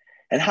place.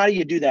 And how do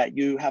you do that?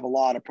 You have a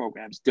lot of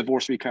programs,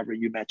 divorce recovery,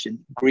 you mentioned,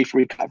 grief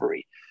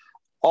recovery,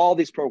 all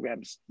these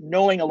programs,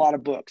 knowing a lot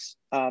of books,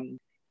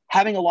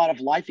 having a lot of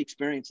life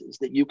experiences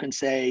that you can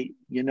say,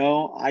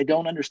 I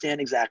don't understand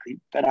exactly,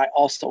 but I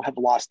also have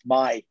lost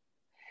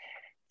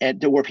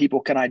and to where people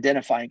can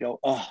identify and go,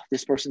 oh,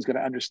 this person's going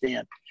to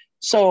understand.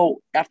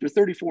 So after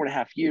 34 and a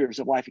half years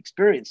of life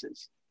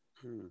experiences,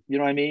 you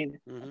know what I mean?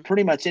 Mm-hmm.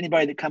 Pretty much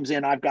anybody that comes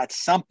in, I've got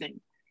something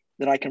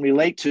that I can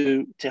relate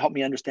to help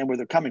me understand where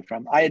they're coming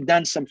from. I had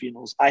done some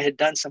funerals. I had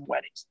done some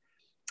weddings.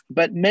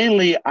 But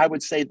mainly, I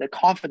would say the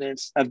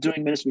confidence of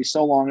doing ministry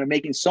so long and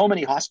making so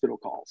many hospital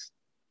calls,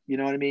 you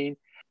know what I mean?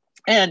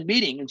 And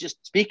meeting and just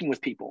speaking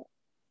with people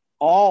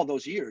all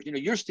those years.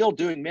 You're still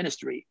doing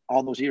ministry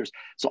all those years.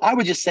 So I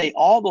would just say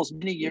all those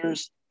many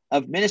years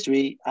of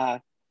ministry,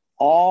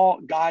 all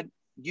God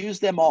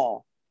used them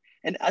all.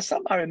 And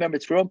something I remember,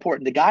 it's real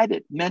important. The guy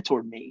that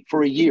mentored me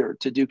for a year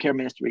to do care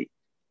ministry,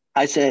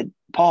 I said,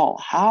 Paul,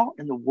 how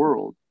in the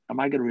world am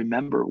I going to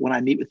remember when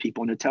I meet with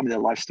people and they tell me their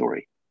life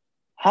story?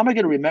 How am I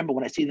going to remember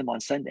when I see them on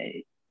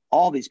Sunday,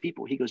 all these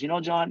people? He goes,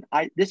 John,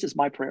 this is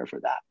my prayer for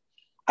that.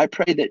 I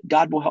pray that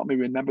God will help me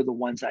remember the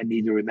ones I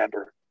need to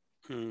remember.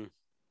 Hmm.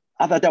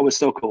 I thought that was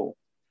so cool.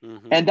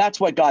 Mm-hmm. And that's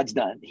what God's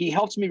done. He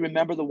helps me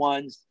remember the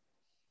ones.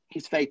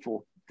 He's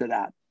faithful to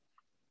that.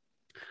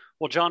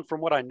 Well, John,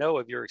 from what I know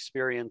of your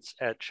experience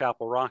at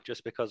Chapel Rock,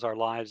 just because our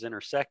lives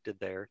intersected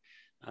there,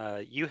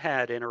 you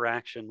had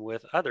interaction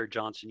with other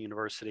Johnson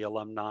University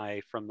alumni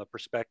from the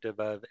perspective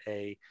of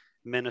a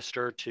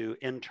minister to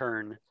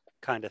intern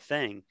kind of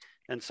thing.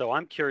 And so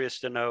I'm curious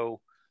to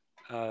know,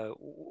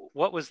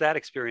 what was that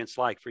experience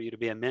like for you to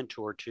be a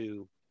mentor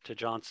to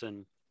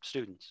Johnson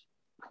students?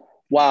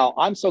 Wow,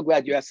 I'm so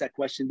glad you asked that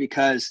question,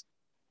 because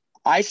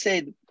I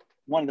say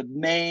one of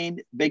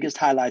the biggest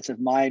highlights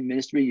of my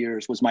ministry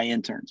years was my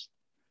interns.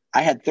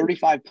 I had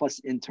 35 plus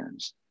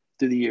interns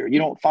through the year. You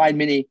don't find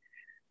many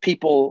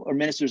people or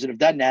ministers that have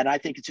done that. And I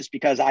think it's just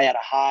because I had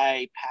a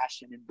high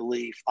passion and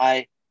belief.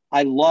 I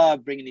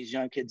love bringing these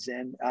young kids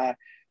in.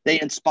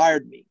 They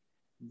inspired me.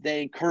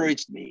 They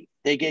encouraged me.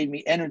 They gave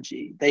me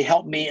energy. They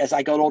helped me as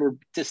I got older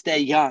to stay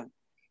young.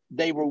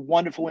 They were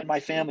wonderful in my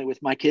family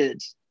with my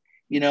kids.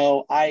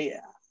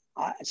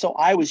 So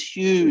I was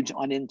huge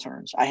on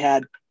interns. I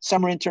had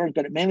summer interns,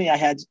 but mainly I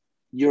had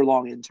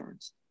year-long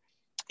interns.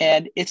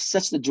 And it's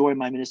such the joy of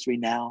my ministry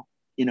now,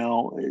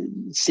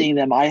 seeing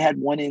them. I had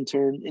one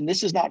intern, and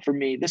this is not for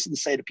me. This is to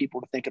say to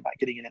people to think about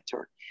getting an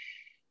intern.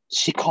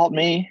 She called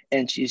me,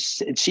 and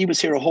she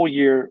was here a whole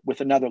year with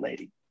another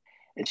lady.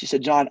 And she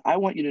said, John, I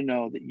want you to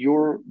know that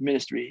your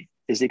ministry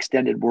is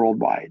extended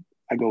worldwide.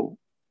 I go,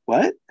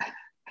 what?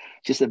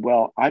 She said,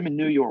 well, I'm in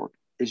New York,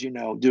 as you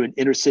know, doing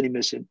inner city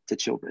mission to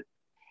children.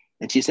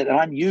 And she said, and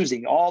I'm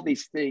using all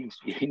these things,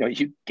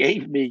 you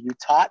gave me, you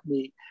taught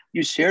me,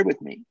 you shared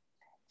with me.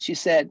 She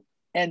said,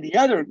 and the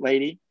other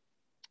lady,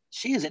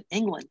 she is in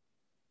England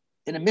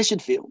in a mission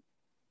field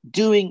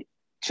doing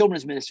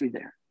children's ministry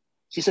there.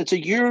 She said, so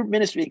your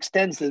ministry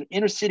extends to the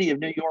inner city of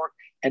New York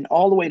and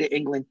all the way to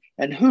England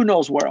and who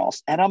knows where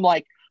else. And I'm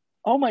like,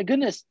 oh my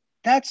goodness,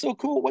 that's so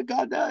cool what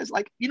God does.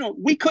 Like,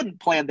 we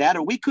couldn't plan that,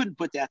 or we couldn't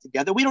put that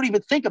together. We don't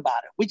even think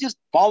about it. We just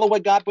follow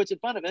what God puts in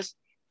front of us.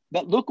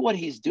 But look what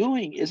he's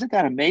doing. Isn't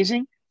that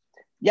amazing?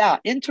 Yeah,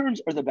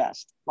 interns are the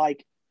best.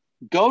 Like,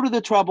 go to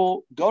the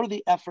trouble, go to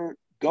the effort,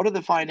 go to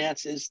the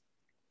finances,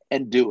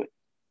 and do it.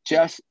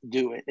 Just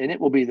do it. And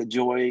it will be the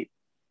joy,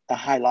 the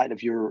highlight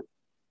of your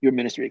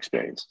ministry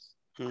experience.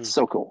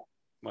 So cool.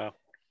 Wow.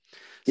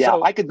 Yeah,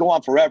 I could go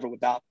on forever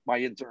without my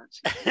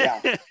interns.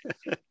 Yeah.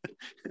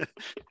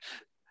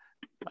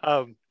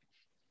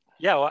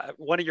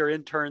 One of your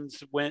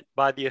interns went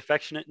by the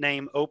affectionate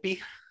name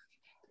Opie.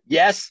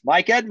 Yes,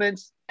 Mike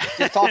Edmonds.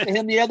 Just talked to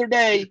him the other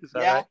day.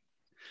 Yeah. Right?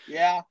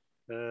 Yeah.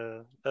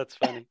 That's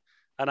funny.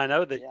 And I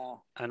know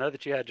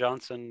that you had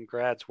Johnson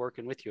grads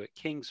working with you at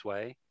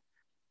Kingsway.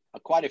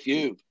 Quite a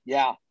few.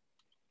 Yeah.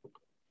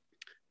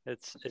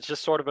 It's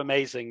just sort of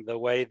amazing the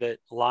way that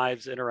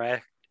lives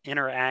intersect,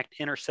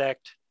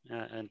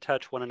 and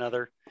touch one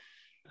another.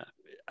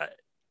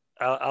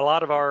 A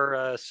lot of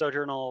our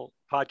Sojournal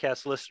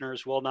podcast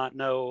listeners will not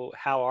know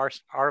how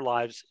our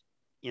lives,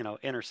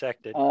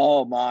 intersected.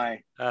 Oh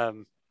my!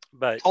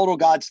 But total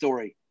God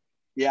story.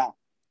 Yeah.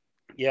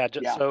 Yeah.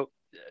 So,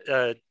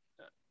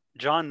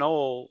 John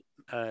Noel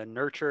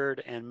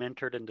nurtured and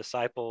mentored and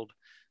discipled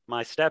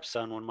my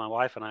stepson when my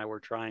wife and I were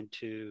trying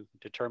to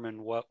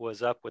determine what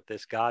was up with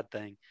this God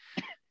thing.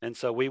 And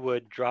so we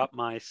would drop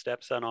my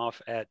stepson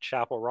off at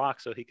Chapel Rock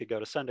so he could go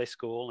to Sunday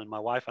school. And my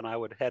wife and I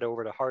would head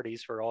over to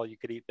Hardee's for all you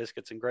could eat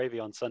biscuits and gravy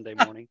on Sunday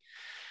morning.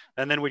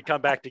 And then we'd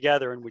come back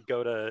together and we'd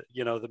go to,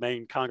 the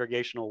main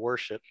congregational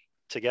worship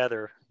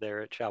together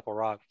there at Chapel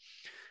Rock.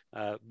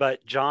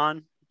 But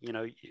John,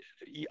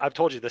 I've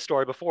told you this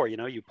story before,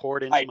 you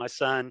poured into my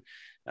son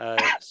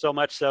so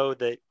much so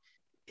that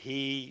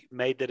he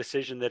made the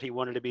decision that he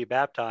wanted to be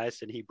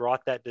baptized, and he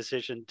brought that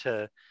decision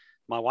to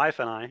my wife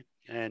and I,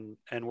 and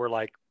we're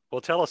like,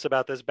 well, tell us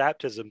about this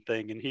baptism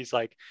thing. And he's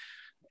like,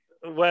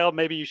 well,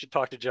 maybe you should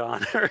talk to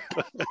John. So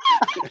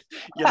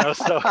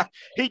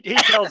he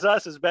tells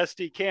us as best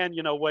he can,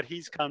 what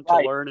he's come to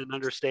learn and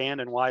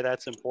understand and why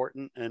that's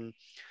important. And,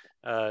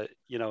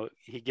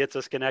 he gets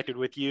us connected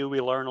with you.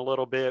 We learn a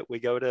little bit. We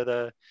go to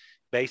the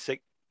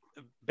basic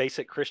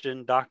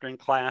Christian doctrine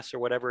class or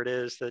whatever it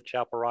is that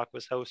Chapel Rock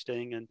was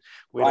hosting. And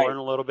we learn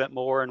a little bit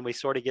more, and we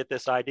sort of get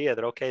this idea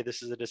that, okay,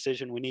 this is a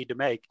decision we need to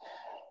make.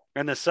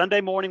 And the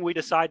Sunday morning we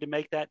decide to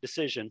make that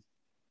decision,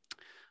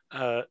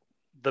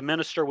 the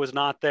minister was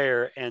not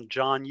there, and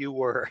John, you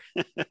were.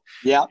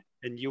 Yeah.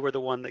 And you were the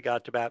one that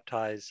got to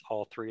baptize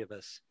all three of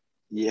us.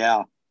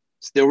 Yeah.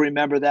 Still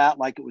remember that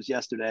like it was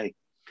yesterday.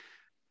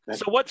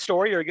 So what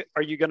story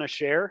are you going to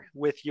share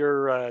with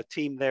your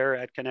team there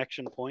at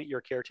Connection Point,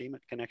 your care team at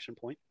Connection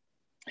Point?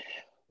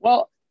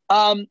 Well,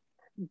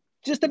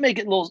 just to make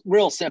it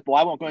real simple,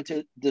 I won't go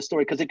into the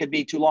story because it could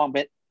be too long,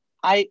 but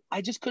I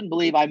just couldn't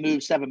believe I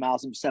moved 7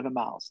 miles and 7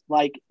 miles.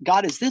 Like,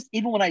 God, is this,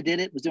 even when I did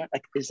it, was doing,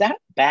 like, is that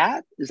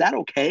bad? Is that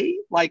okay?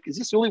 Like, is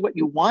this really what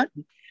you want?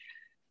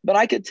 But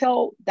I could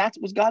tell that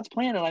was God's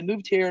plan. And I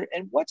moved here.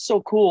 And what's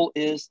so cool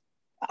is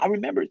I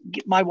remember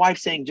my wife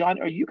saying,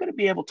 John, are you going to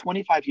be able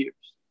 25 years?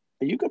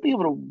 Are you going to be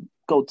able to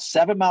go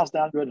 7 miles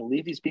down the road and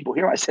leave these people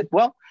here? I said,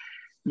 well,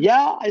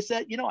 yeah. I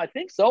said, I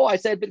think so. I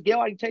said, but Gail,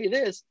 I can tell you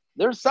this,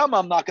 there's some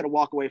I'm not going to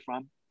walk away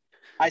from.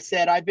 I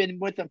said, I've been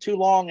with them too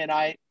long, and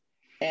I,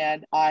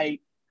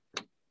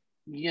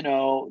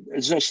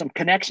 there's just some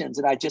connections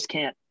that I just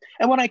can't.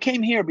 And when I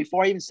came here,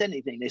 before I even said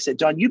anything, they said,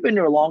 John, you've been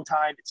there a long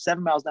time. It's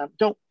 7 miles down.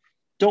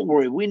 Don't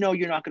worry. We know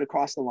you're not going to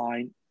cross the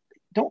line.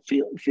 Don't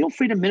feel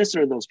free to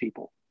minister to those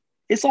people.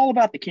 It's all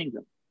about the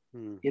kingdom.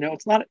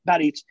 It's not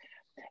about each.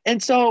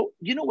 And so,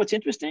 what's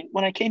interesting?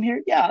 When I came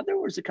here, yeah, there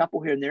was a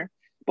couple here and there.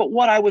 But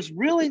what I was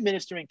really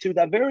ministering to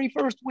that very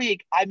first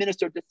week, I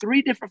ministered to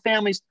 3 different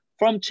families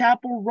from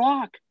Chapel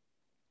Rock,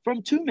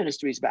 from 2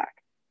 ministries back.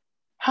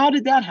 How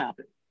did that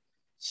happen?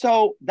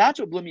 So that's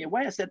what blew me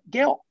away. I said,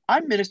 Gail,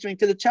 I'm ministering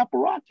to the Chapel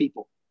Rock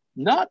people,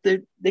 not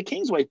the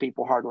Kingsway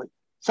people hardly.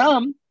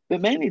 Some, but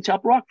mainly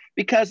Chapel Rock,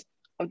 because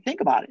think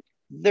about it.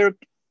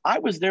 I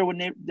was there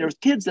when there's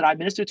kids that I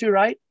ministered to,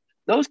 right?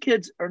 Those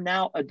kids are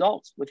now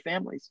adults with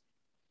families.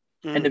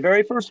 And the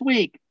very first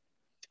week,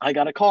 I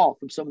got a call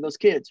from some of those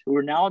kids who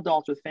are now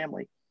adults with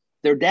family.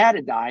 Their dad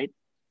had died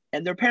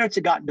and their parents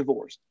had gotten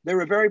divorced. They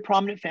were a very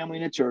prominent family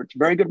in the church,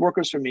 very good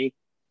workers for me,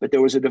 but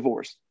there was a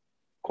divorce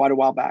quite a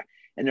while back.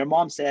 And their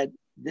mom said,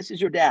 this is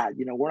your dad.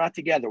 We're not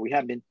together. We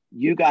haven't been.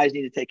 You guys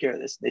need to take care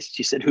of this.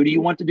 She said, who do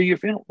you want to do your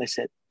funeral? They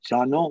said,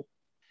 John Knoll.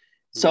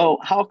 So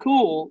how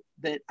cool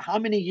that how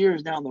many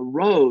years down the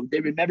road, they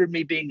remembered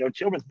me being their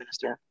children's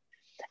minister.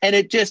 And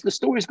the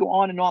stories go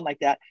on and on like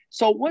that.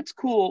 So what's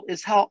cool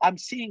is how I'm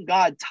seeing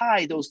God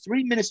tie those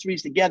 3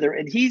 ministries together.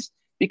 And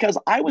because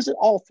I was at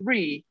all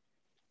 3,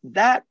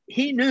 that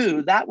he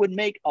knew that would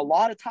make a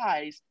lot of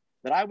ties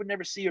that I would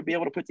never see or be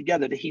able to put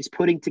together, that he's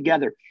putting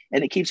together.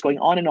 And it keeps going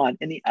on and on.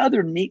 And the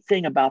other neat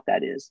thing about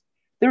that is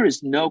there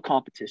is no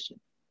competition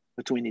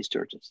between these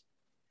churches.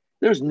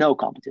 There's no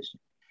competition.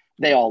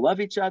 They all love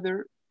each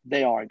other.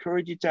 They all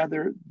encourage each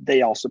other.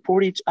 They all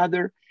support each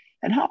other.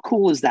 And how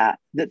cool is that?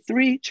 That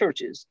 3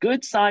 churches,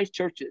 good-sized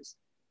churches,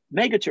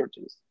 mega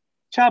churches,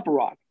 Chapel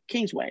Rock,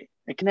 Kingsway,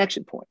 and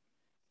Connection Point,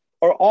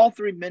 are all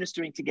 3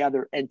 ministering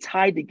together and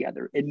tied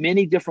together in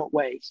many different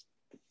ways.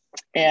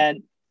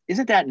 And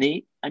isn't that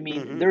neat? I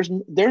mean,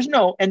 there's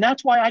no, and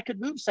that's why I could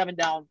move 7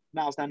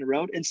 miles down the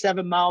road and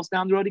 7 miles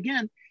down the road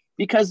again,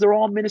 because they're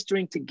all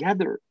ministering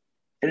together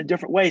in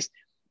different ways.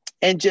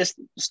 And just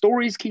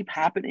stories keep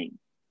happening.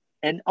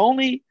 And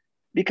only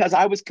because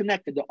I was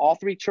connected to all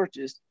 3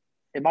 churches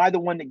am I the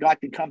one that God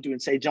can come to and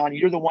say, John,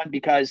 you're the one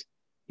because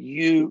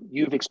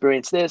you've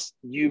experienced this.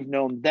 You've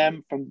known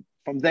them from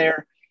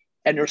there.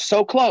 And they're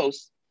so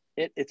close.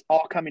 It's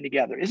all coming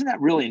together. Isn't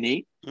that really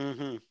neat?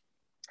 Mm-hmm.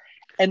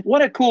 And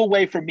what a cool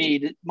way for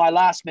me, my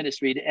last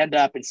ministry, to end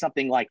up in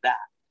something like that.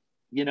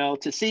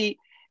 To see,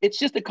 it's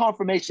just a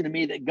confirmation to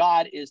me that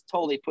God is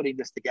totally putting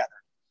this together.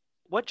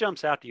 What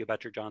jumps out to you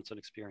about your Johnson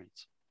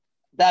experience?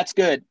 That's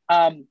good.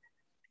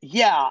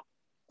 Yeah,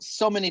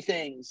 so many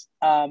things.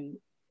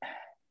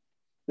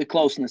 The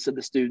closeness of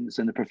the students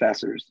and the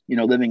professors,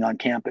 living on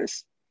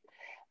campus.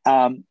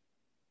 That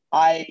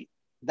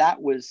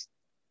was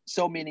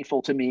so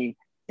meaningful to me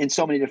in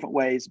so many different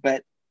ways,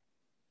 but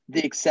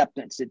the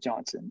acceptance at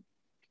Johnson.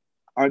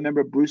 I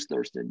remember Bruce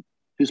Thurston,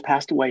 who's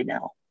passed away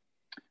now,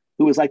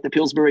 who was like the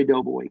Pillsbury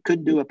Doughboy,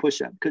 couldn't do a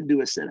push-up, couldn't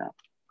do a sit-up.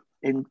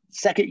 In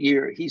second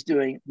year, he's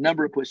doing a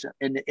number of push-ups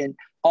and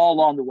all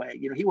along the way,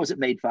 he wasn't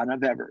made fun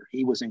of ever.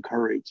 He was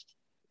encouraged.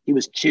 He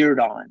was cheered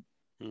on.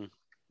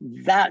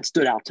 That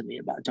stood out to me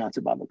about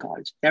Johnson Bible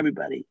College.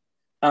 Everybody,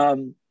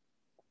 the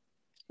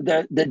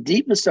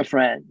deepness of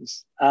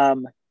friends.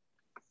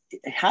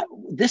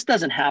 This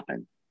doesn't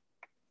happen.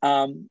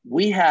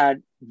 We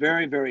had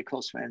very, very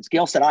close friends.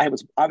 Gail said I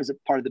was a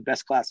part of the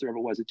best class there ever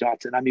was at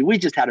Johnson. I mean, we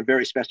just had a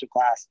very special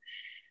class.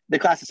 The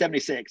class of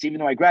 76, even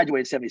though I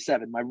graduated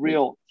 77, my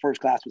real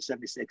first class was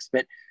 76.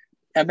 But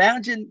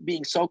imagine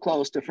being so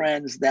close to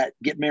friends that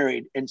get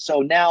married. And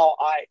so now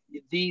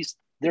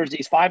there's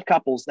these 5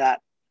 couples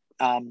that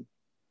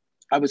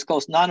I was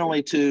close not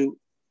only to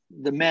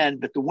the men,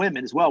 but the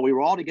women as well. We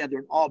were all together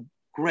and all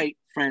great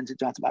friends at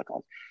Johnson Bible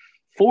College.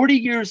 40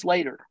 years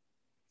later,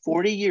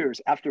 40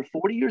 years after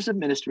 40 years of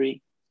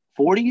ministry,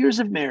 40 years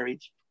of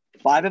marriage,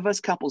 5 of us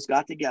couples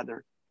got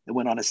together and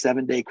went on a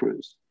 7-day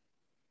cruise.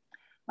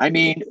 I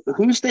mean,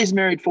 who stays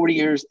married 40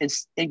 years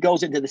and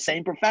goes into the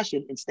same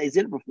profession and stays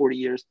in it for 40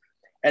 years?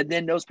 And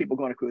then those people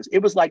go on a cruise.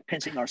 It was like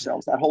pinching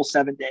ourselves that whole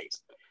 7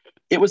 days.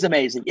 It was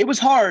amazing. It was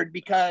hard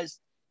because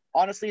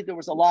honestly, there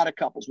was a lot of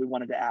couples we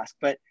wanted to ask,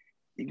 but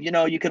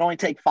you can only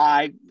take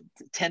 5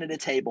 to 10 at a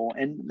table.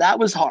 And that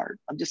was hard.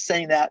 I'm just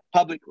saying that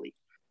publicly.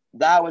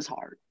 That was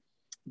hard.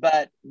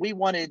 But we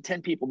wanted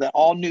 10 people that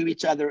all knew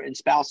each other and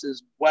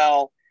spouses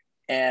well.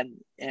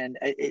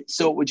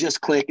 So it would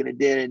just click, and it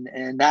did.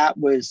 And that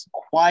was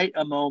quite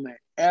a moment.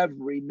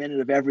 every minute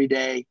of every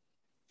day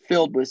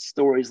filled with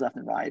stories left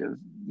and right of,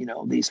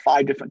 these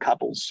 5 different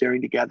couples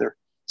sharing together.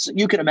 So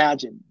you can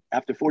imagine,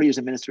 after 40 years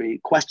of ministry,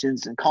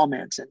 questions and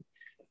comments, and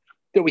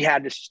that we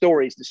had the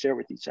stories to share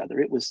with each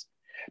other.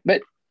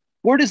 But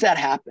where does that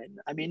happen?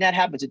 I mean, that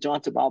happens at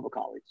Johnson Bible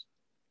College.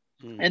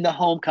 And the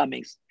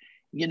homecomings.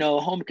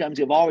 Homecomings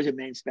have always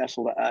remained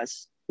special to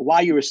us.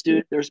 While you're a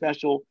student, they're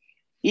special.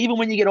 Even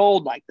when you get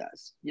old like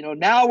us,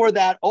 now we're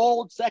that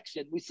old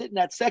section. We sit in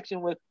that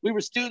section where we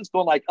were students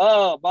going like,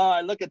 oh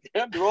my, look at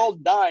them, they're all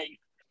dying.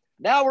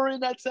 Now we're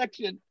in that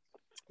section.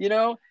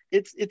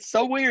 It's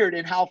so weird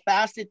and how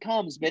fast it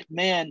comes. But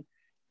man,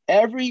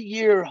 every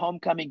year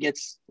homecoming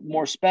gets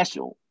more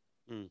special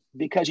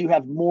because you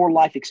have more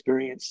life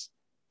experience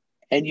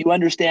and you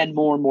understand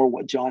more and more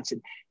what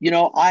Johnson.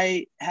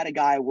 I had a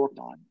guy I worked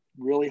on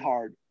really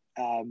hard.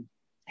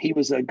 He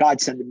was a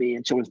godsend to me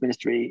in children's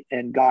ministry,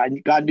 and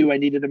God knew I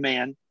needed a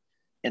man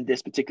in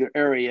this particular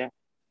area,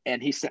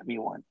 and he sent me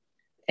one.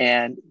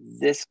 And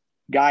this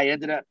guy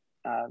ended up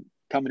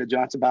coming to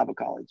Johnson Bible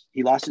College.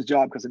 He lost his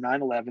job because of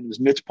 9/11. It was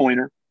Mitch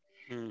Pointer,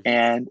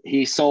 and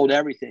he sold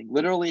everything.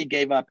 Literally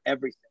gave up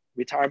everything,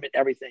 retirement,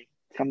 everything,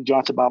 to come to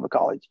Johnson Bible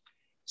College.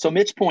 So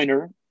Mitch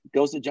Pointer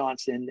goes to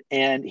Johnson,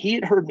 and he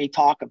had heard me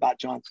talk about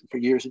Johnson for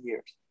years and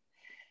years.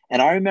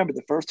 And I remember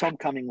the first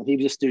homecoming when he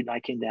was a student, I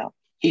came down.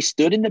 He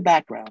stood in the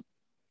background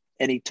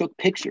and he took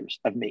pictures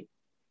of me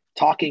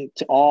talking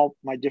to all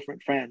my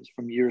different friends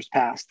from years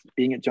past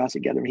being at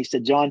Johnson together. And he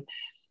said, John,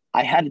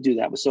 I had to do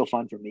that. It was so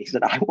fun for me. He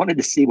said, I wanted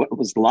to see what it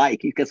was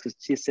like. Because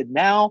he said,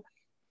 now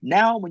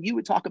when you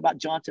would talk about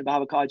Johnson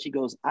Bible College, he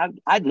goes,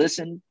 I'd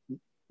listen,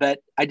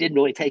 but I didn't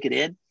really take it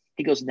in.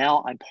 He goes,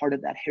 now I'm part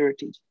of that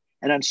heritage.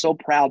 And I'm so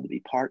proud to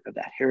be part of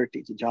that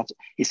heritage at Johnson.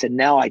 He said,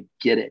 now I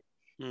get it.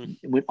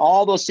 When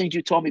all those things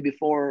you told me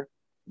before,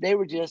 they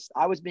were just,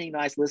 I was being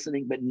nice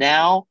listening, but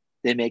now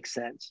they make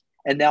sense.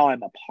 And now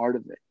I'm a part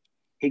of it.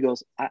 He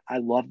goes, I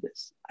love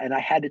this. And I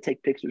had to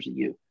take pictures of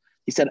you.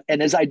 He said,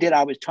 and as I did,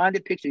 I was trying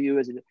to picture you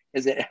as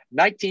a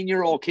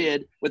 19-year-old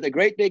kid with a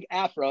great big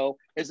afro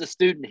as a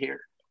student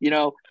here,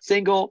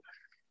 single.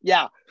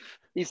 Yeah.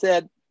 He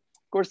said,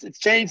 of course, it's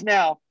changed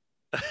now.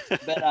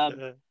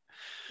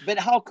 But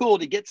how cool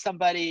to get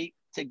somebody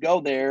to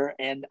go there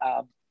and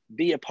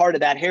be a part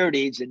of that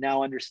heritage and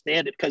now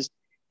understand it, because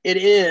it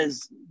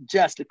is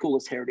just the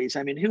coolest heritage.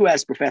 I mean, who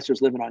has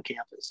professors living on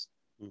campus?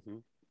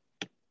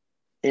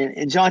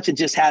 And Johnson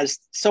just has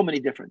so many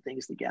different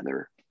things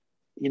together.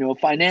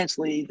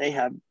 Financially, they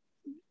have,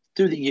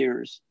 through the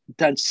years,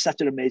 done such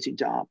an amazing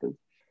job of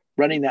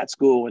running that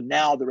school. And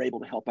now they're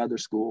able to help other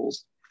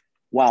schools.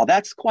 Wow,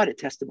 that's quite a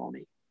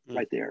testimony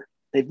right there.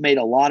 They've made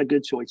a lot of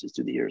good choices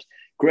through the years.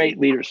 Great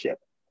leadership.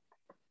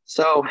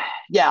 So,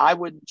 yeah, I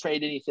wouldn't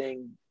trade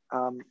anything.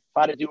 If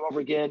I had to do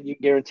over again, you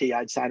guarantee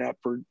I'd sign up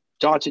for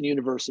Johnson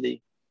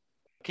University.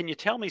 Can you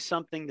tell me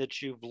something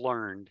that you've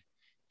learned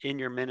in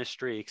your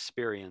ministry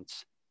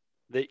experience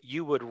that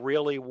you would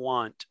really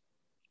want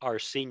our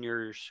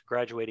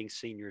graduating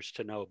seniors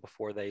to know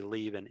before they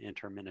leave and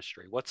enter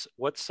ministry? What's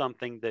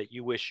something that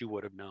you wish you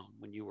would have known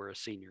when you were a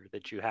senior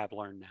that you have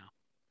learned now?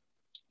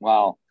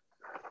 Wow.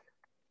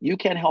 You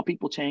can't help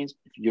people change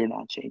if you're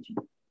not changing.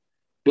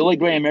 Billy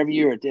Graham every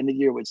year at the end of the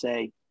year would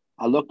say,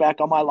 I look back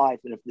on my life,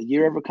 and if the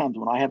year ever comes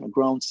when I haven't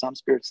grown some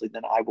spiritually,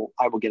 then I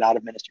will get out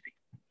of ministry.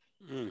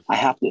 I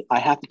have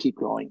to keep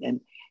growing.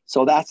 And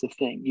so that's the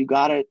thing. You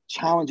got to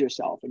challenge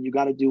yourself, and you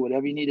got to do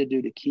whatever you need to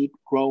do to keep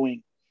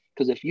growing.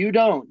 Because if you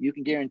don't, you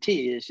can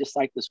guarantee it's just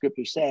like the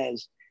scripture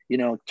says,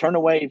 turn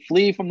away,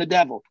 flee from the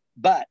devil,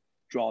 but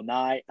draw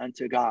nigh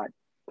unto God.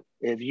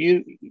 If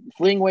you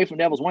fleeing away from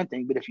the devil is one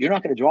thing, but if you're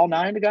not going to draw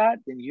nigh unto God,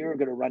 then you're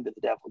going to run to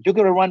the devil. You're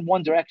going to run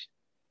one direction.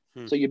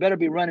 So you better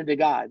be running to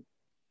God,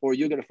 or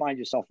you're going to find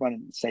yourself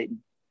running to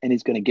Satan, and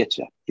he's going to get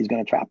you. He's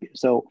going to trap you.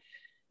 So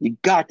you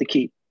got to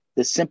keep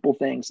the simple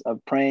things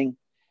of praying.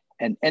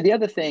 And the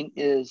other thing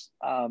is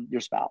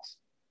your spouse.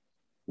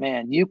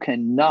 Man, you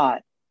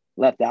cannot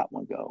let that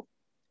one go.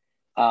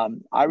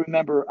 I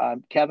remember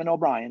Kevin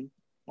O'Brien,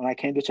 when I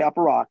came to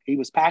Chapel Rock, he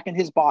was packing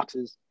his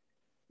boxes,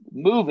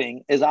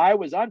 moving as I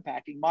was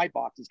unpacking my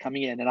boxes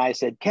coming in. And I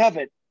said,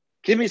 Kevin,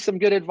 give me some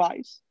good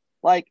advice.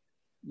 Like,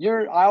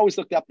 I always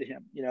looked up to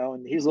him,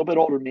 and he's a little bit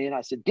older than me. And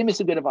I said, give me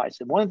some good advice.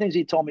 And one of the things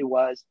he told me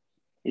was,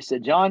 he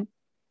said, John,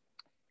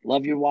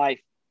 love your wife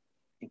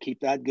and keep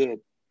that good.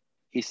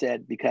 He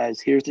said,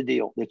 because here's the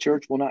deal. The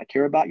church will not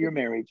care about your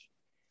marriage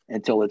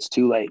until it's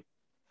too late.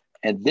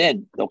 And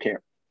then they'll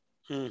care.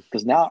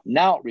 Because now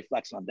it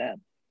reflects on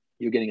them.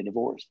 You're getting a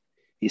divorce.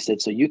 He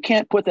said, so you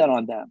can't put that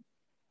on them.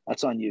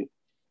 That's on you.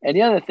 And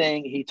the other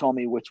thing he told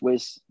me, which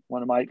was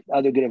one of my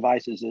other good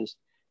advices, is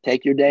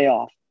take your day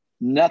off.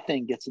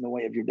 Nothing gets in the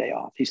way of your day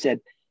off. He said,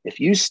 if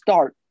you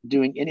start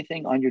doing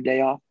anything on your day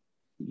off,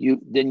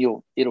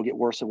 it'll get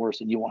worse and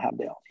worse, and you won't have a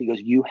day off. He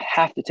goes, you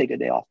have to take a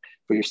day off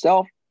for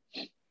yourself,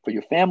 for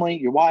your family,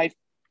 your wife.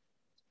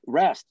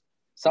 Rest,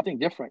 something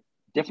different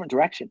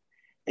direction.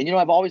 And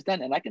I've always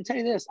done it. And I can tell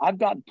you this, I've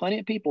gotten plenty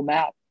of people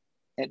mad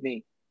at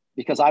me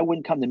because I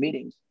wouldn't come to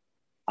meetings.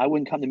 I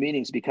wouldn't come to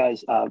meetings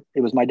because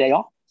it was my day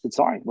off. said,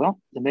 sorry, well,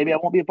 then maybe I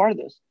won't be a part of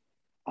this.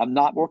 I'm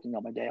not working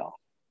on my day off.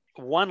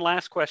 One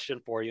last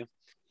question for you.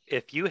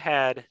 If you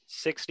had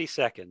 60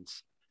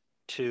 seconds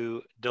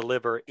to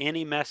deliver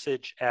any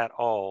message at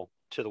all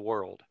to the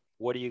world,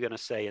 what are you going to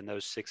say in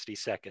those 60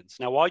 seconds?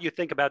 Now, while you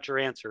think about your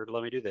answer,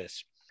 let me do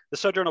this. The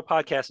Sojourner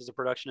Podcast is a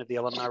production of the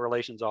Alumni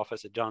Relations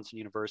Office at Johnson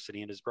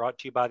University and is brought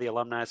to you by the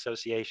Alumni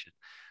Association.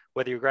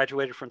 Whether you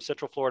graduated from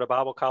Central Florida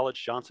Bible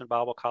College, Johnson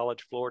Bible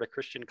College, Florida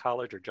Christian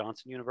College, or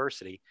Johnson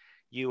University,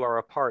 you are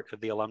a part of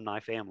the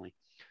alumni family.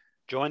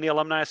 Join the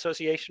Alumni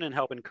Association and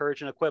help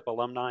encourage and equip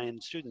alumni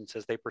and students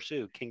as they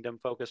pursue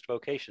kingdom-focused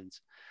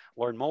vocations.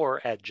 Learn more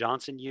at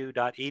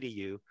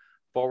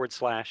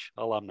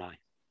johnsonu.edu/alumni.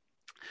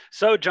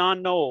 So,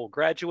 John Noel,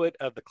 graduate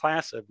of the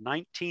class of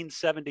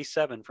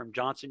 1977 from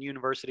Johnson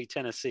University,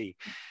 Tennessee.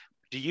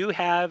 Do you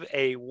have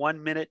a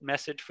 1-minute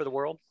message for the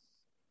world?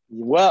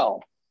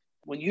 Well,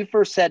 when you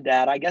first said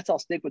that, I guess I'll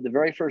stick with the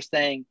very first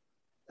thing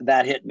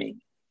that hit me.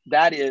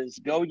 That is,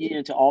 go ye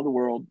into all the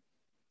world,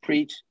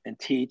 preach and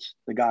teach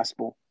the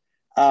gospel.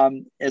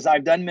 As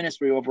I've done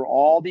ministry over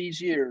all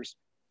these years,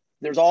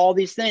 there's all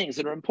these things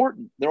that are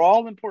important. They're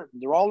all important.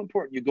 They're all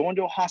important. You go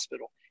into a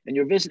hospital and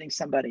you're visiting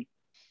somebody,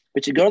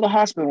 but you go to the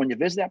hospital when you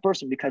visit that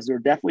person because they're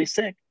deathly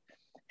sick,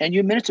 and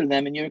you minister to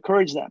them and you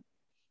encourage them.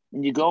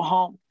 And you go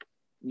home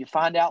and you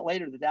find out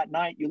later that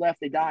night you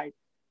left, they died.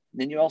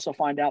 And then you also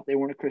find out they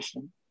weren't a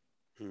Christian.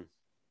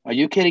 Are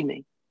you kidding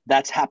me?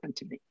 That's happened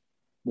to me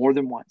more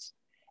than once.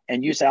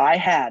 And you say, I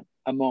had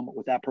a moment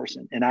with that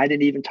person and I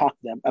didn't even talk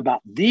to them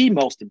about the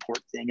most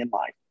important thing in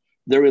life,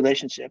 their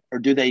relationship, or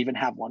do they even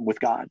have one with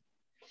God?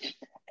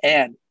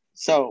 And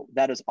so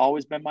that has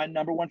always been my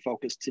number one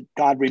focus, to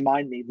God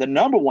remind me the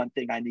number one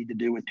thing I need to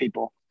do with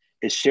people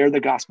is share the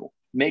gospel,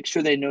 make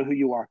sure they know who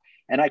you are.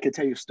 And I could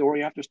tell you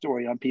story after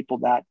story on people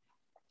that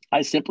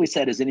I simply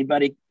said, has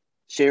anybody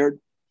shared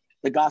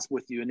the gospel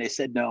with you? And they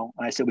said no.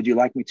 And I said, would you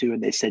like me to?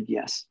 And they said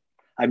yes.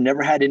 I've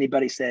never had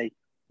anybody say,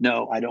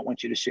 no, I don't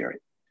want you to share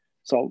it.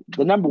 So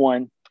the number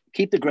one,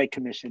 keep the Great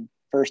Commission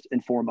first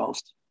and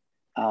foremost.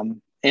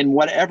 In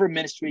whatever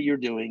ministry you're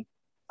doing,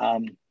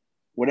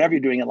 whatever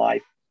you're doing in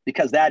life,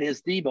 because that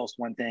is the most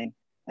one thing,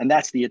 and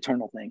that's the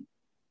eternal thing.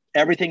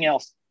 Everything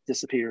else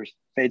disappears,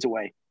 fades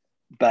away,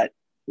 but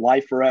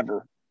life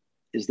forever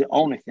is the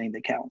only thing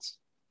that counts.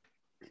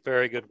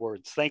 Very good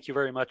words. Thank you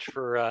very much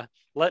for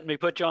letting me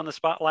put you on the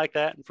spot like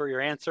that and for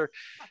your answer.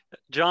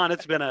 John,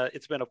 it's been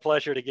a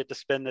pleasure to get to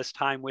spend this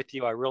time with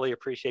you. I really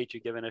appreciate you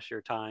giving us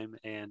your time,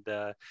 and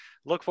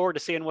look forward to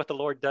seeing what the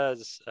Lord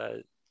does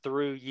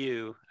through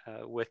you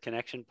with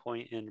Connection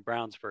Point in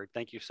Brownsburg.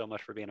 Thank you so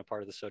much for being a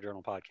part of the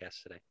Sojourner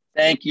Podcast today.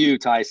 Thank you,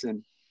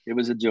 Tyson. It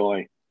was a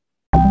joy.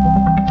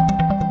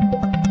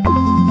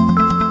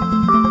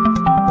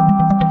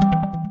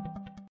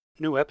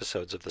 New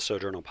episodes of the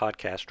Sojourner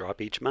Podcast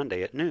drop each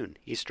Monday at noon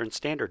Eastern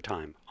Standard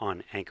Time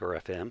on Anchor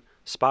FM,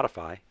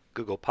 Spotify,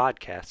 Google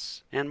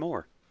Podcasts, and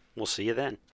more. We'll see you then.